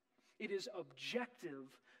 It is objective,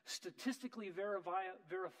 statistically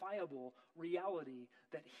verifiable reality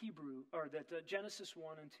that Genesis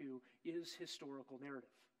 1 and 2 is historical narrative.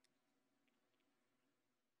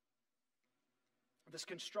 This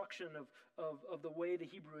construction of the way the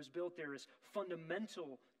Hebrew is built there is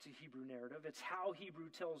fundamental to Hebrew narrative. It's how Hebrew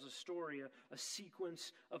tells a story, a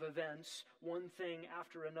sequence of events, one thing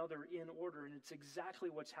after another in order, and it's exactly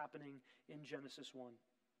what's happening in Genesis 1.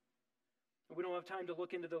 We don't have time to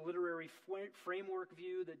look into the literary framework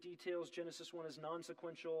view that details Genesis 1 as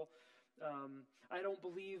non-sequential. I don't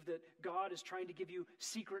believe that God is trying to give you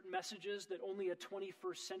secret messages that only a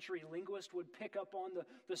 21st century linguist would pick up on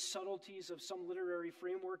the subtleties of some literary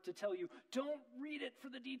framework to tell you, don't read it for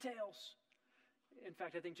the details. In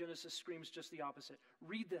fact, I think Genesis screams just the opposite.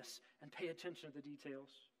 Read this and pay attention to the details.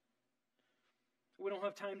 We don't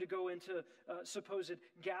have time to go into supposed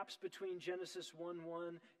gaps between Genesis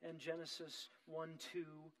 1:1 and Genesis 1:2,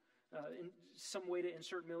 in some way to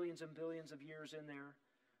insert millions and billions of years in there.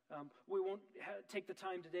 We won't take the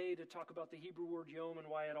time today to talk about the Hebrew word yom and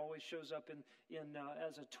why it always shows up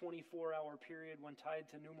as a 24-hour period when tied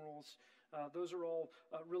to numerals. Those are all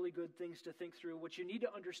really good things to think through. What you need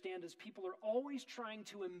to understand is people are always trying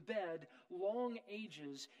to embed long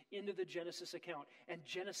ages into the Genesis account, and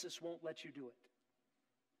Genesis won't let you do it.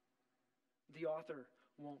 The author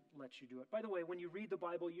won't let you do it. By the way, when you read the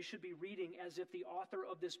Bible, you should be reading as if the author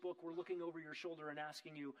of this book were looking over your shoulder and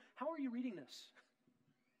asking you, how are you reading this?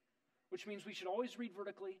 Which means we should always read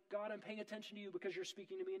vertically. God, I'm paying attention to you because you're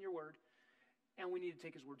speaking to me in your word. And we need to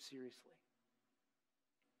take his word seriously.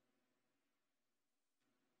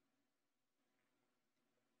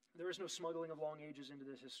 There is no smuggling of long ages into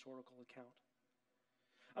this historical account.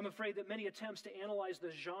 I'm afraid that many attempts to analyze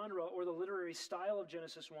the genre or the literary style of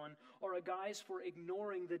Genesis 1 are a guise for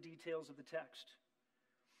ignoring the details of the text.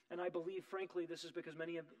 And I believe, frankly, this is because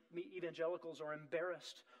many evangelicals are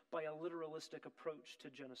embarrassed by a literalistic approach to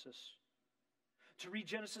Genesis. To read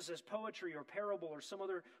Genesis as poetry or parable or some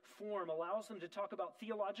other form allows them to talk about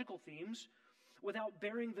theological themes without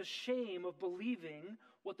bearing the shame of believing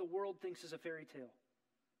what the world thinks is a fairy tale.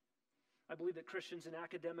 I believe that Christians in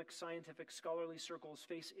academic, scientific, scholarly circles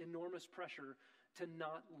face enormous pressure to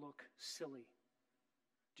not look silly.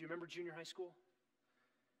 Do you remember junior high school?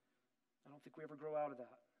 I don't think we ever grow out of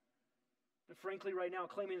that. And frankly, right now,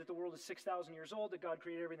 claiming that the world is 6,000 years old, that God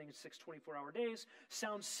created everything in 6 24-hour days,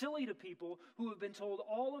 sounds silly to people who have been told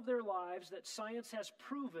all of their lives that science has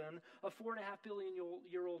proven a 4.5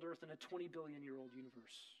 billion-year-old Earth and a 20 billion-year-old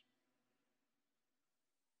universe.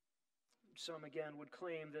 Some, again, would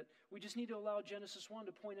claim that we just need to allow Genesis 1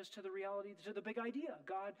 to point us to the reality, to the big idea.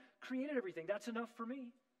 God created everything. That's enough for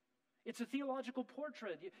me. It's a theological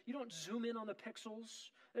portrait. You don't zoom in on the pixels.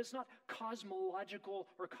 It's not cosmological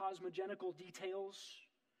or cosmogenical details.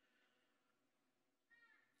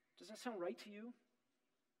 Does that sound right to you?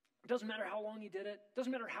 It doesn't matter how long he did it. It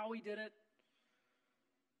doesn't matter how he did it.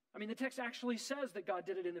 I mean, the text actually says that God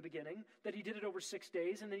did it in the beginning, that he did it over 6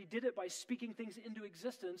 days, and that he did it by speaking things into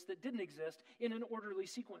existence that didn't exist in an orderly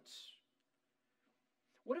sequence.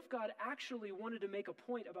 What if God actually wanted to make a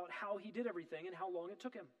point about how he did everything and how long it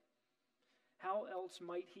took him? How else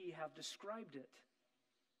might he have described it?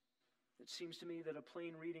 It seems to me that a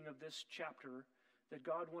plain reading of this chapter, that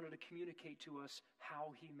God wanted to communicate to us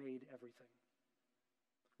how he made everything.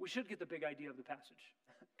 We should get the big idea of the passage.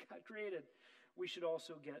 God created. We should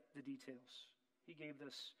also get the details. He gave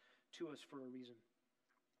this to us for a reason.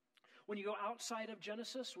 When you go outside of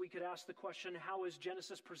Genesis, we could ask the question, how is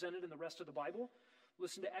Genesis presented in the rest of the Bible?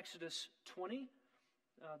 Listen to Exodus 20.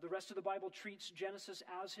 The rest of the Bible treats Genesis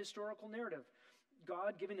as historical narrative.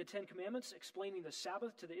 God, giving the Ten Commandments, explaining the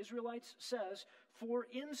Sabbath to the Israelites, says, "For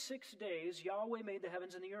in 6 days Yahweh made the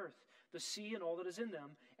heavens and the earth, the sea and all that is in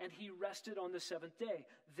them, and he rested on the seventh day.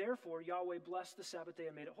 Therefore Yahweh blessed the Sabbath day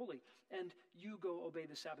and made it holy. And you go obey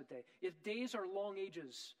the Sabbath day." If days are long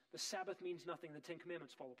ages, the Sabbath means nothing. The Ten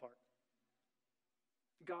Commandments fall apart.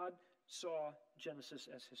 God saw Genesis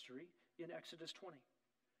as history in Exodus 20.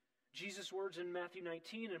 Jesus' words in Matthew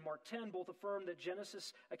 19 and Mark 10 both affirm that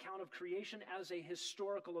Genesis' account of creation as a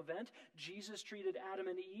historical event. Jesus treated Adam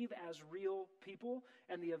and Eve as real people,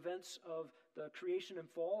 and the events of the creation and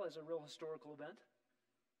fall as a real historical event.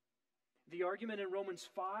 The argument in Romans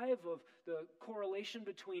 5 of the correlation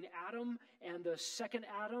between Adam and the second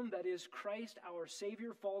Adam, that is Christ, our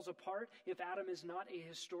Savior, falls apart if Adam is not a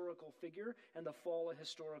historical figure and the fall a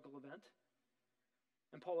historical event.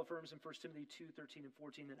 And Paul affirms in 1 Timothy 2:13 and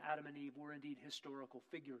 14 that Adam and Eve were indeed historical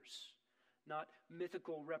figures, not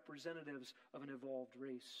mythical representatives of an evolved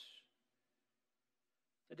race.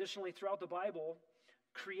 Additionally, throughout the Bible,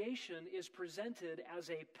 creation is presented as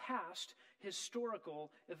a past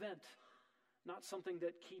historical event, not something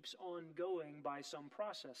that keeps on going by some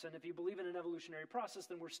process. And if you believe in an evolutionary process,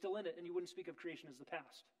 then we're still in it, and you wouldn't speak of creation as the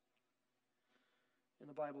past. In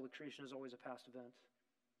the Bible, the creation is always a past event.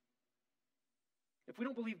 If we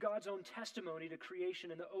don't believe God's own testimony to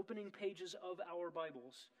creation in the opening pages of our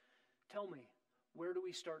Bibles, tell me, where do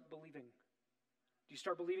we start believing? Do you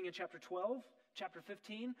start believing in chapter 12, chapter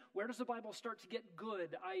 15? Where does the Bible start to get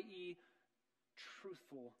good, i.e.,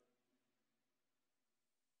 truthful?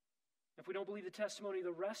 If we don't believe the testimony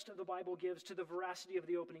the rest of the Bible gives to the veracity of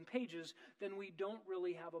the opening pages, then we don't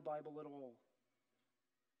really have a Bible at all.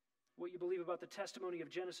 What you believe about the testimony of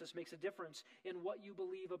Genesis makes a difference in what you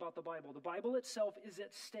believe about the Bible. The Bible itself is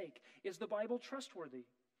at stake. Is the Bible trustworthy?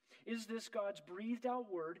 Is this God's breathed out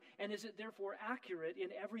word, and is it therefore accurate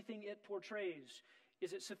in everything it portrays?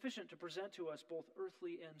 Is it sufficient to present to us both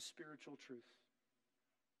earthly and spiritual truth?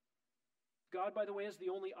 God, by the way, is the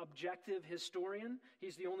only objective historian.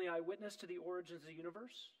 He's the only eyewitness to the origins of the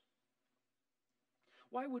universe.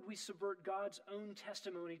 Why would we subvert God's own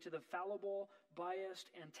testimony to the fallible, biased,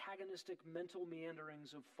 antagonistic mental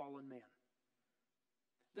meanderings of fallen man?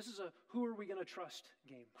 This is a who are we going to trust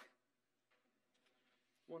game.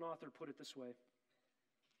 One author put it this way: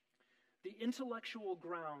 the intellectual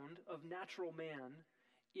ground of natural man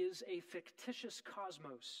is a fictitious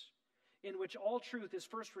cosmos in which all truth is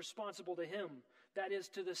first responsible to him, that is,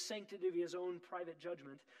 to the sanctity of his own private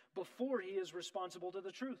judgment, before he is responsible to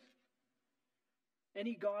the truth.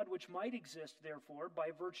 Any God which might exist, therefore,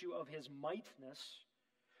 by virtue of his mightness,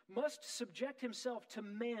 must subject himself to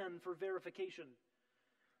man for verification.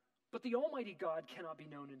 But the Almighty God cannot be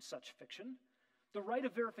known in such fiction. The right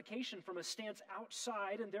of verification from a stance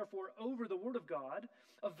outside and therefore over the Word of God,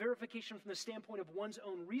 of verification from the standpoint of one's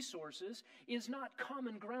own resources, is not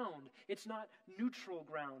common ground. It's not neutral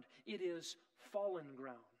ground. It is fallen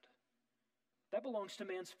ground. That belongs to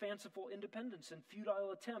man's fanciful independence and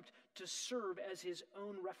futile attempt to serve as his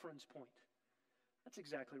own reference point. That's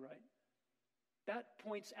exactly right. That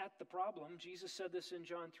points at the problem. Jesus said this in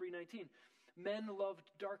John 3:19. Men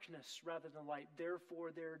loved darkness rather than light,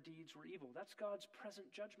 therefore their deeds were evil. That's God's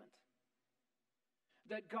present judgment.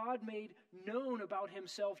 That God made known about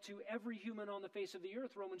himself to every human on the face of the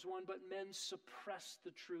earth, Romans 1, but men suppressed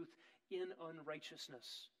the truth in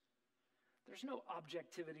unrighteousness. There's no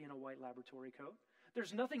objectivity in a white laboratory coat.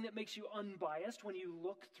 There's nothing that makes you unbiased when you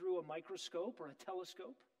look through a microscope or a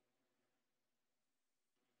telescope.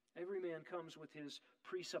 Every man comes with his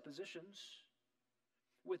presuppositions,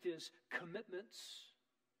 with his commitments,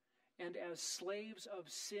 and as slaves of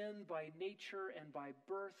sin by nature and by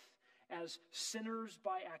birth, as sinners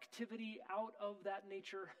by activity out of that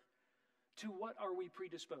nature, to what are we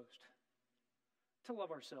predisposed? To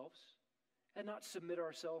love ourselves and not submit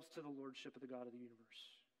ourselves to the lordship of the God of the universe.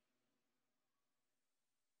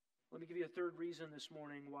 Let me give you a third reason this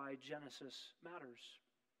morning why Genesis matters.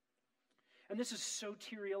 And this is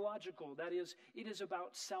soteriological. That is, it is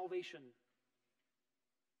about salvation.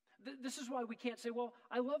 This is why we can't say, well,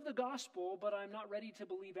 I love the gospel, but I'm not ready to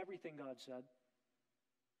believe everything God said.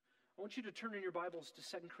 I want you to turn in your Bibles to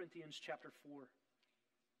 2 Corinthians chapter 4.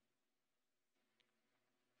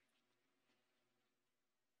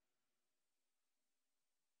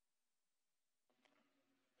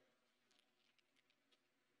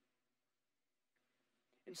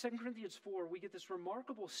 In 2 Corinthians 4, we get this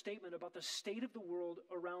remarkable statement about the state of the world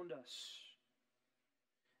around us.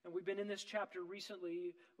 And we've been in this chapter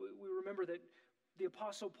recently. We remember that the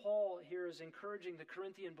Apostle Paul here is encouraging the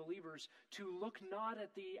Corinthian believers to look not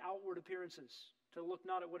at the outward appearances, to look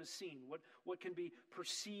not at what is seen, what can be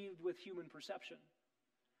perceived with human perception,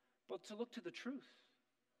 but to look to the truth.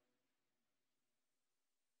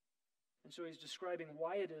 And so he's describing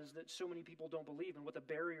why it is that so many people don't believe and what the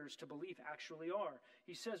barriers to belief actually are.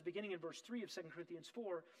 He says, beginning in verse 3 of 2 Corinthians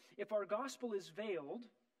 4, if our gospel is veiled,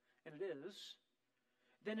 and it is,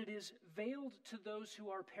 then it is veiled to those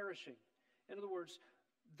who are perishing. In other words,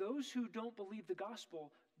 those who don't believe the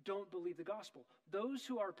gospel don't believe the gospel. Those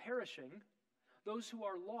who are perishing, those who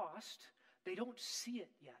are lost, they don't see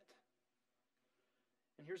it yet.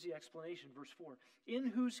 And here's the explanation, verse 4. In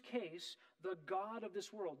whose case the God of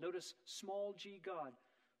this world, notice small g God.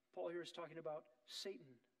 Paul here is talking about Satan.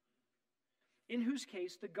 In whose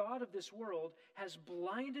case the God of this world has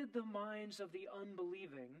blinded the minds of the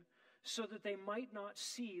unbelieving so that they might not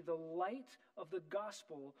see the light of the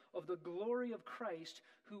gospel of the glory of Christ,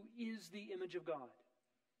 who is the image of God.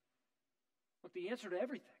 Look, the answer to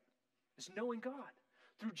everything is knowing God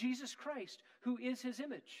through Jesus Christ, who is his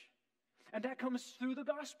image. And that comes through the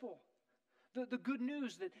gospel. The good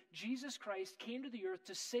news that Jesus Christ came to the earth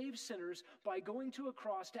to save sinners by going to a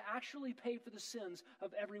cross to actually pay for the sins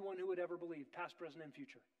of everyone who would ever believe, past, present, and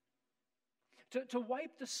future. To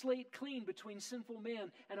wipe the slate clean between sinful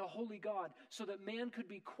man and a holy God so that man could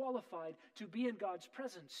be qualified to be in God's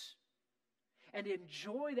presence and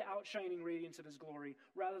enjoy the outshining radiance of his glory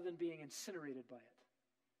rather than being incinerated by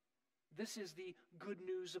it. This is the good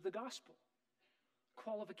news of the gospel.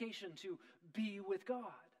 Qualification to be with God.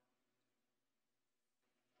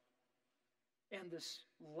 And this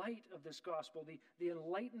light of this gospel, the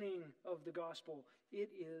enlightening of the gospel, it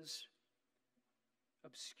is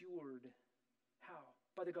obscured. How?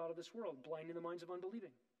 By the God of this world, blinding the minds of unbelieving.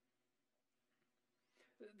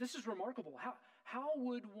 This is remarkable. How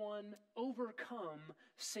would one overcome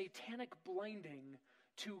satanic blinding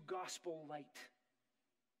to gospel light?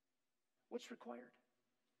 What's required?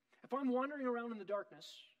 If I'm wandering around in the darkness,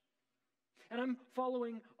 and I'm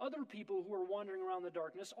following other people who are wandering around the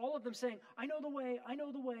darkness, all of them saying, I know the way, I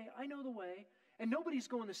know the way, I know the way, and nobody's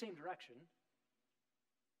going the same direction.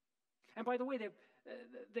 And by the way,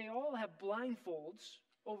 they all have blindfolds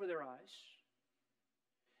over their eyes,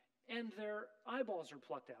 and their eyeballs are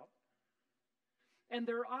plucked out, and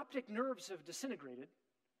their optic nerves have disintegrated,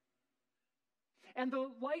 and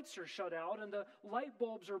the lights are shut out, and the light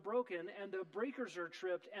bulbs are broken, and the breakers are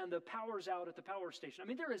tripped, and the power's out at the power station. I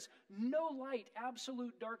mean, there is no light,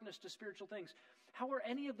 absolute darkness to spiritual things. How are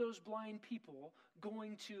any of those blind people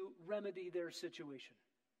going to remedy their situation?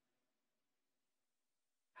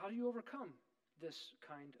 How do you overcome this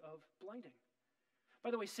kind of blinding?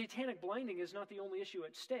 By the way, satanic blinding is not the only issue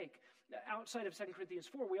at stake. Outside of 2 Corinthians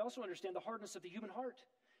 4, we also understand the hardness of the human heart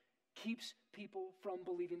keeps people from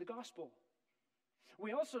believing the gospel.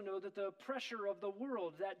 We also know that the pressure of the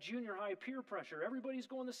world, that junior high peer pressure, everybody's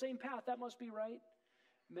going the same path, that must be right.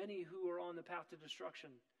 Many who are on the path to destruction.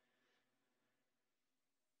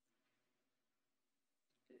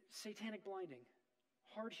 Satanic blinding,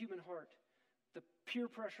 hard human heart, the peer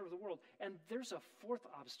pressure of the world. And there's a fourth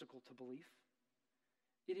obstacle to belief.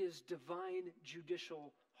 It is divine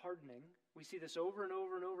judicial hardening. We see this over and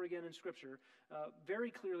over and over again in Scripture, very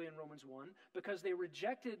clearly in Romans 1. Because they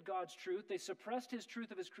rejected God's truth, they suppressed his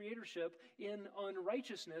truth of his creatorship in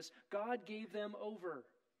unrighteousness, God gave them over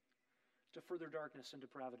to further darkness and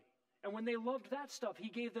depravity. And when they loved that stuff, he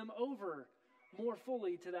gave them over more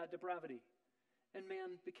fully to that depravity. And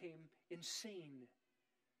man became insane,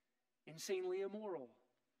 insanely immoral,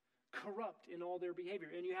 corrupt in all their behavior.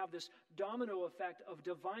 And you have this domino effect of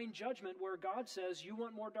divine judgment where God says, you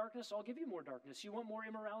want more darkness? I'll give you more darkness. You want more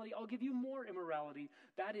immorality? I'll give you more immorality.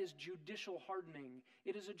 That is judicial hardening.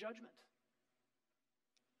 It is a judgment.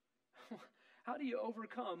 How do you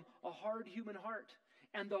overcome a hard human heart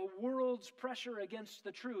and the world's pressure against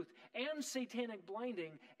the truth and satanic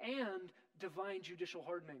blinding and divine judicial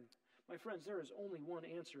hardening? My friends, there is only one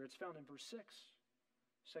answer. It's found in verse 6,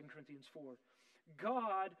 2 Corinthians 4.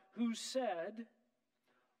 God who said,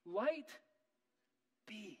 light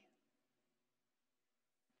be.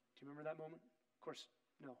 Do you remember that moment? Of course,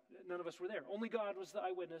 no. None of us were there. Only God was the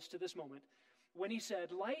eyewitness to this moment when he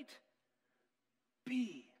said, light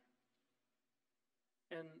be.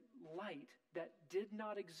 And light that did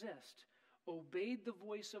not exist obeyed the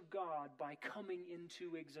voice of God by coming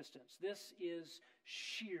into existence. This is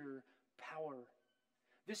sheer power.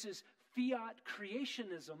 This is fiat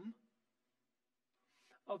creationism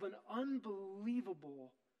of an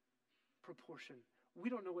unbelievable proportion. We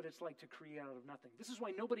don't know what it's like to create out of nothing. This is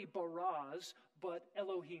why nobody baras but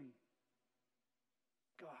Elohim.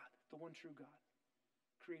 God, the one true God,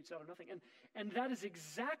 creates out of nothing. And that is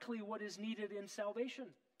exactly what is needed in salvation.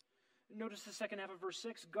 Notice the second half of verse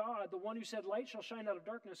 6. God, the one who said, light shall shine out of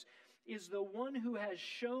darkness, is the one who has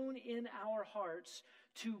shown in our hearts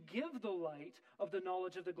to give the light of the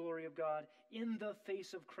knowledge of the glory of God in the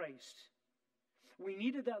face of Christ. We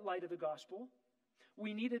needed that light of the gospel.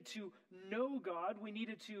 We needed to know God. We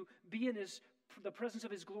needed to be in the presence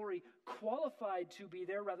of his glory, qualified to be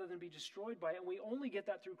there rather than be destroyed by it. And we only get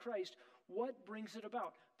that through Christ. What brings it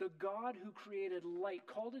about? The God who created light,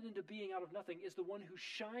 called it into being out of nothing, is the one who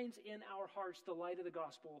shines in our hearts the light of the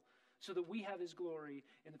gospel so that we have his glory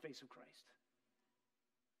in the face of Christ.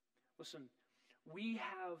 Listen, we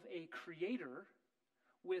have a creator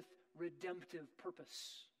with redemptive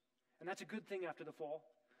purpose. And that's a good thing after the fall.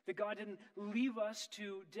 That God didn't leave us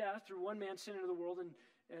to death through one man's sin into the world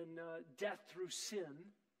and death through sin.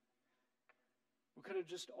 We could have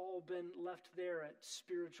just all been left there at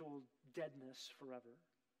spiritual deadness forever.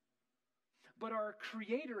 But our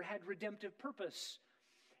Creator had redemptive purpose.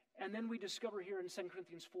 And then we discover here in 2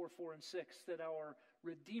 Corinthians 4, 4, and 6 that our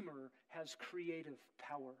Redeemer has creative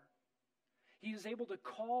power. He is able to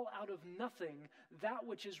call out of nothing that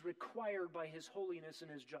which is required by his holiness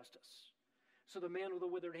and his justice. So the man with a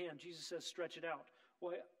withered hand, Jesus says, stretch it out.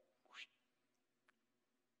 Well,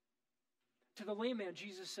 to the lame man,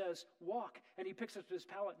 Jesus says, walk, and he picks up his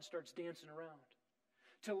pallet and starts dancing around.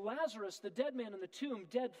 To Lazarus, the dead man in the tomb,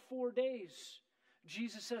 dead 4 days,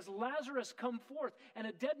 Jesus says, Lazarus, come forth. And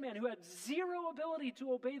a dead man who had zero ability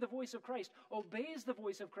to obey the voice of Christ obeys the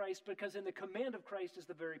voice of Christ, because in the command of Christ is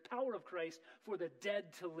the very power of Christ for the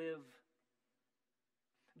dead to live.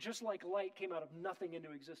 Just like light came out of nothing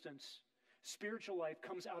into existence, spiritual life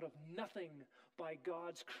comes out of nothing by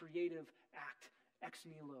God's creative act, ex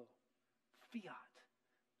nihilo, fiat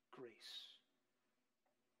grace.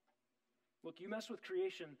 Look, you mess with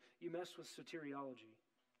creation, you mess with soteriology.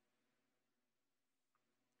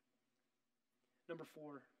 Number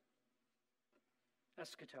 4,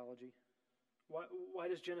 eschatology. Why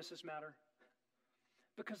does Genesis matter?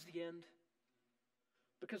 Because the end.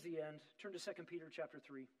 Because the end. Turn to 2 Peter chapter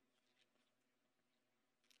 3.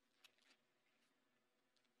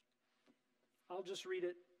 I'll just read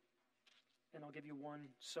it, and I'll give you one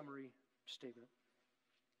summary statement.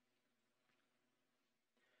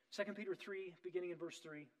 2 Peter 3, beginning in verse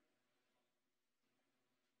 3.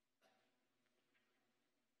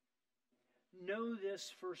 Know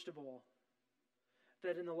this first of all,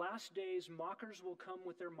 that in the last days mockers will come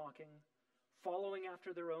with their mocking, following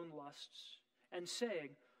after their own lusts, and saying,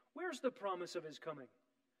 where's the promise of his coming?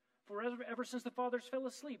 For ever since the fathers fell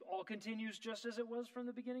asleep, all continues just as it was from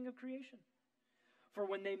the beginning of creation. For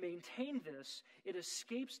when they maintain this, it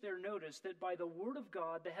escapes their notice that by the word of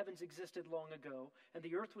God the heavens existed long ago, and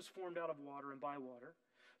the earth was formed out of water and by water,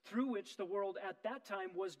 through which the world at that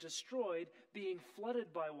time was destroyed, being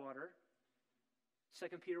flooded by water.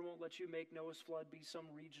 2 Peter won't let you make Noah's flood be some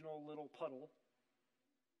regional little puddle.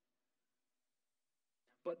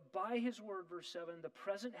 But by his word, verse 7, the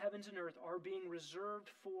present heavens and earth are being reserved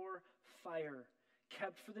for fire,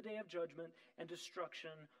 kept for the day of judgment and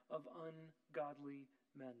destruction of ungodly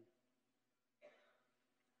men.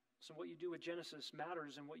 So what you do with Genesis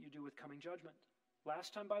matters in what you do with coming judgment.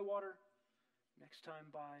 Last time by water, next time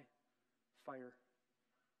by fire.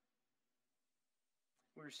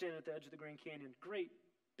 We were standing at the edge of the Grand Canyon. Great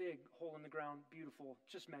Big hole in the ground, beautiful,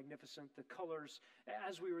 just magnificent. The colors,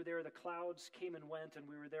 as we were there, the clouds came and went, and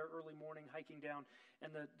we were there early morning hiking down,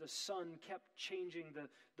 and the sun kept changing,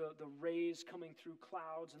 the rays coming through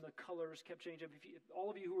clouds, and the colors kept changing. All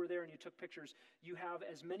of you who were there and you took pictures, you have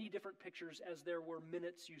as many different pictures as there were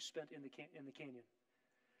minutes you spent in the canyon.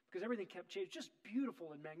 Because everything kept changing, just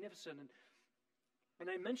beautiful and magnificent. And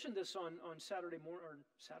I mentioned this on Saturday morning, or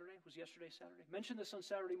Saturday? Was yesterday Saturday? Mentioned this on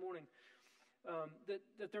Saturday morning.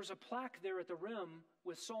 That there's a plaque there at the rim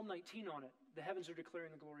with Psalm 19 on it. The heavens are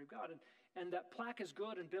declaring the glory of God. And that plaque is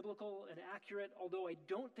good and biblical and accurate, although I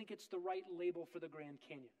don't think it's the right label for the Grand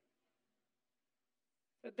Canyon.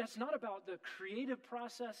 That's not about the creative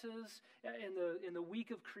processes in the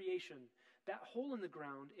week of creation. That hole in the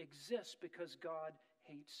ground exists because God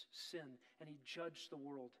hates sin, and he judged the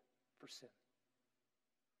world for sin.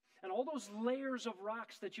 And all those layers of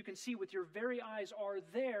rocks that you can see with your very eyes are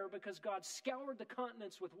there because God scoured the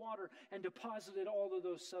continents with water and deposited all of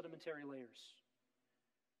those sedimentary layers.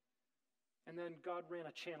 And then God ran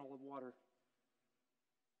a channel of water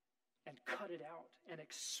and cut it out and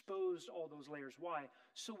exposed all those layers. Why?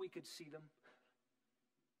 So we could see them.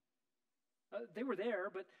 They were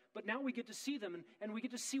there, but now we get to see them, and we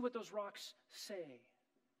get to see what those rocks say.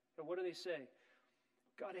 And what do they say?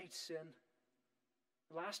 God hates sin.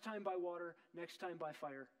 Last time by water, next time by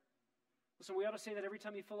fire. Listen, we ought to say that every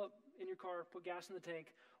time you fill up in your car, put gas in the tank.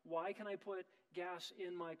 Why can I put gas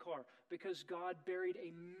in my car? Because God buried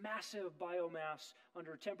a massive biomass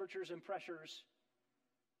under temperatures and pressures,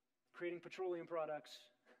 creating petroleum products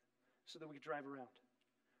so that we could drive around.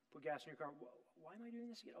 Put gas in your car. Why am I doing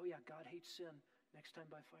this again? Oh yeah, God hates sin. Next time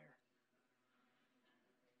by fire.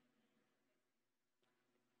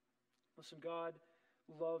 Listen, God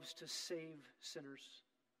loves to save sinners.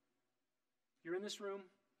 You're in this room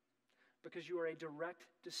because you are a direct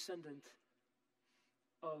descendant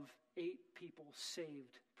of 8 people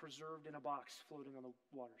saved, preserved in a box floating on the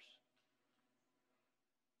waters.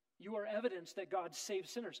 You are evidence that God saved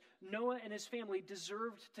sinners. Noah and his family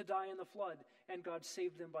deserved to die in the flood, and God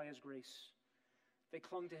saved them by his grace. They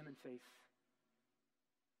clung to him in faith.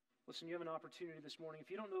 Listen, you have an opportunity this morning.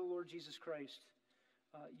 If you don't know the Lord Jesus Christ,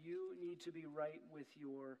 you need to be right with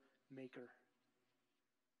your Maker.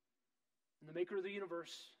 And the Maker of the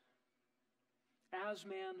universe, as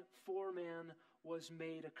man, for man, was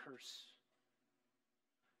made a curse.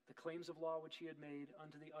 The claims of law which he had made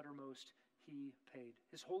unto the uttermost, he paid.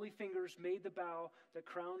 His holy fingers made the bow that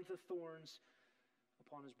crowned the thorns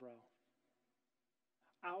upon his brow.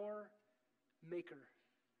 Our Maker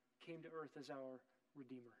came to earth as our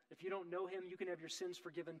Redeemer. If you don't know him, you can have your sins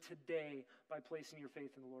forgiven today by placing your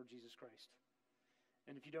faith in the Lord Jesus Christ.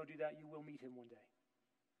 And if you don't do that, you will meet him one day,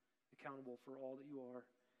 accountable for all that you are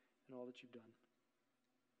and all that you've done.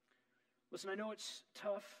 Listen, I know it's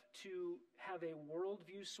tough to have a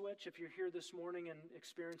worldview switch if you're here this morning and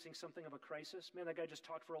experiencing something of a crisis. Man, that guy just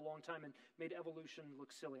talked for a long time and made evolution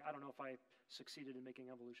look silly. I don't know if I succeeded in making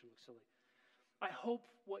evolution look silly. I hope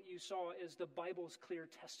what you saw is the Bible's clear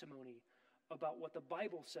testimony about what the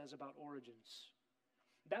Bible says about origins.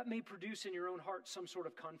 That may produce in your own heart some sort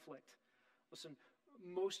of conflict. Listen,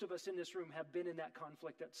 most of us in this room have been in that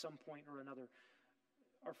conflict at some point or another.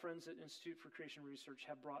 Our friends at Institute for Creation Research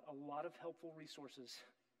have brought a lot of helpful resources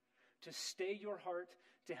to stay your heart,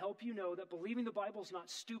 to help you know that believing the Bible is not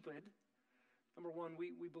stupid. Number one,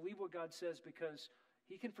 we believe what God says because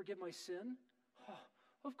he can forgive my sin. Oh,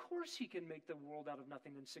 of course he can make the world out of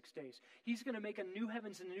nothing in 6 days. He's going to make a new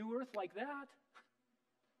heavens and a new earth like that.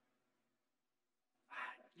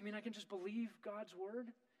 You mean I can just believe God's word?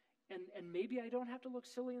 And maybe I don't have to look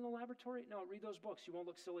silly in the laboratory? No, read those books. You won't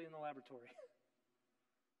look silly in the laboratory.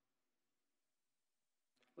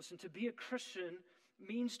 Listen, to be a Christian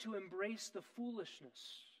means to embrace the foolishness.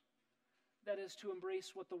 That is, to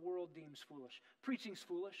embrace what the world deems foolish. Preaching's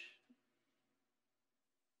foolish.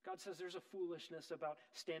 God says there's a foolishness about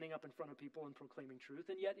standing up in front of people and proclaiming truth,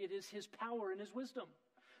 and yet it is his power and his wisdom.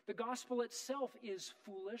 The gospel itself is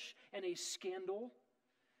foolish and a scandal,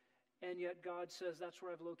 and yet God says that's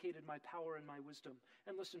where I've located my power and my wisdom.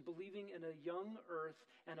 And listen, believing in a young earth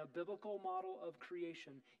and a biblical model of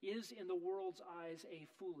creation is in the world's eyes a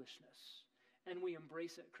foolishness, and we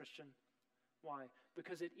embrace it, Christian. Why?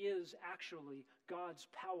 Because it is actually God's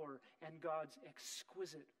power and God's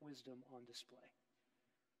exquisite wisdom on display.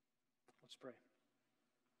 Let's pray.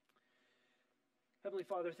 Heavenly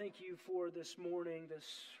Father, thank you for this morning, this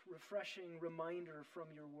refreshing reminder from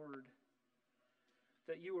your word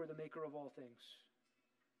that you are the maker of all things.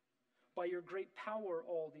 By your great power,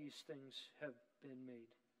 all these things have been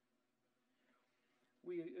made.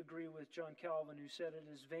 We agree with John Calvin, who said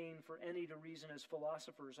it is vain for any to reason as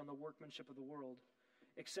philosophers on the workmanship of the world,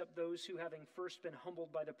 except those who, having first been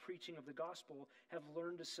humbled by the preaching of the gospel, have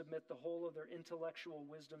learned to submit the whole of their intellectual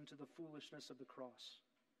wisdom to the foolishness of the cross.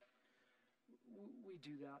 We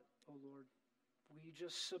do that, O Lord. We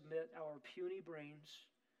just submit our puny brains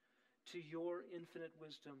to your infinite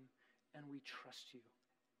wisdom, and we trust you.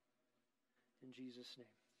 In Jesus' name.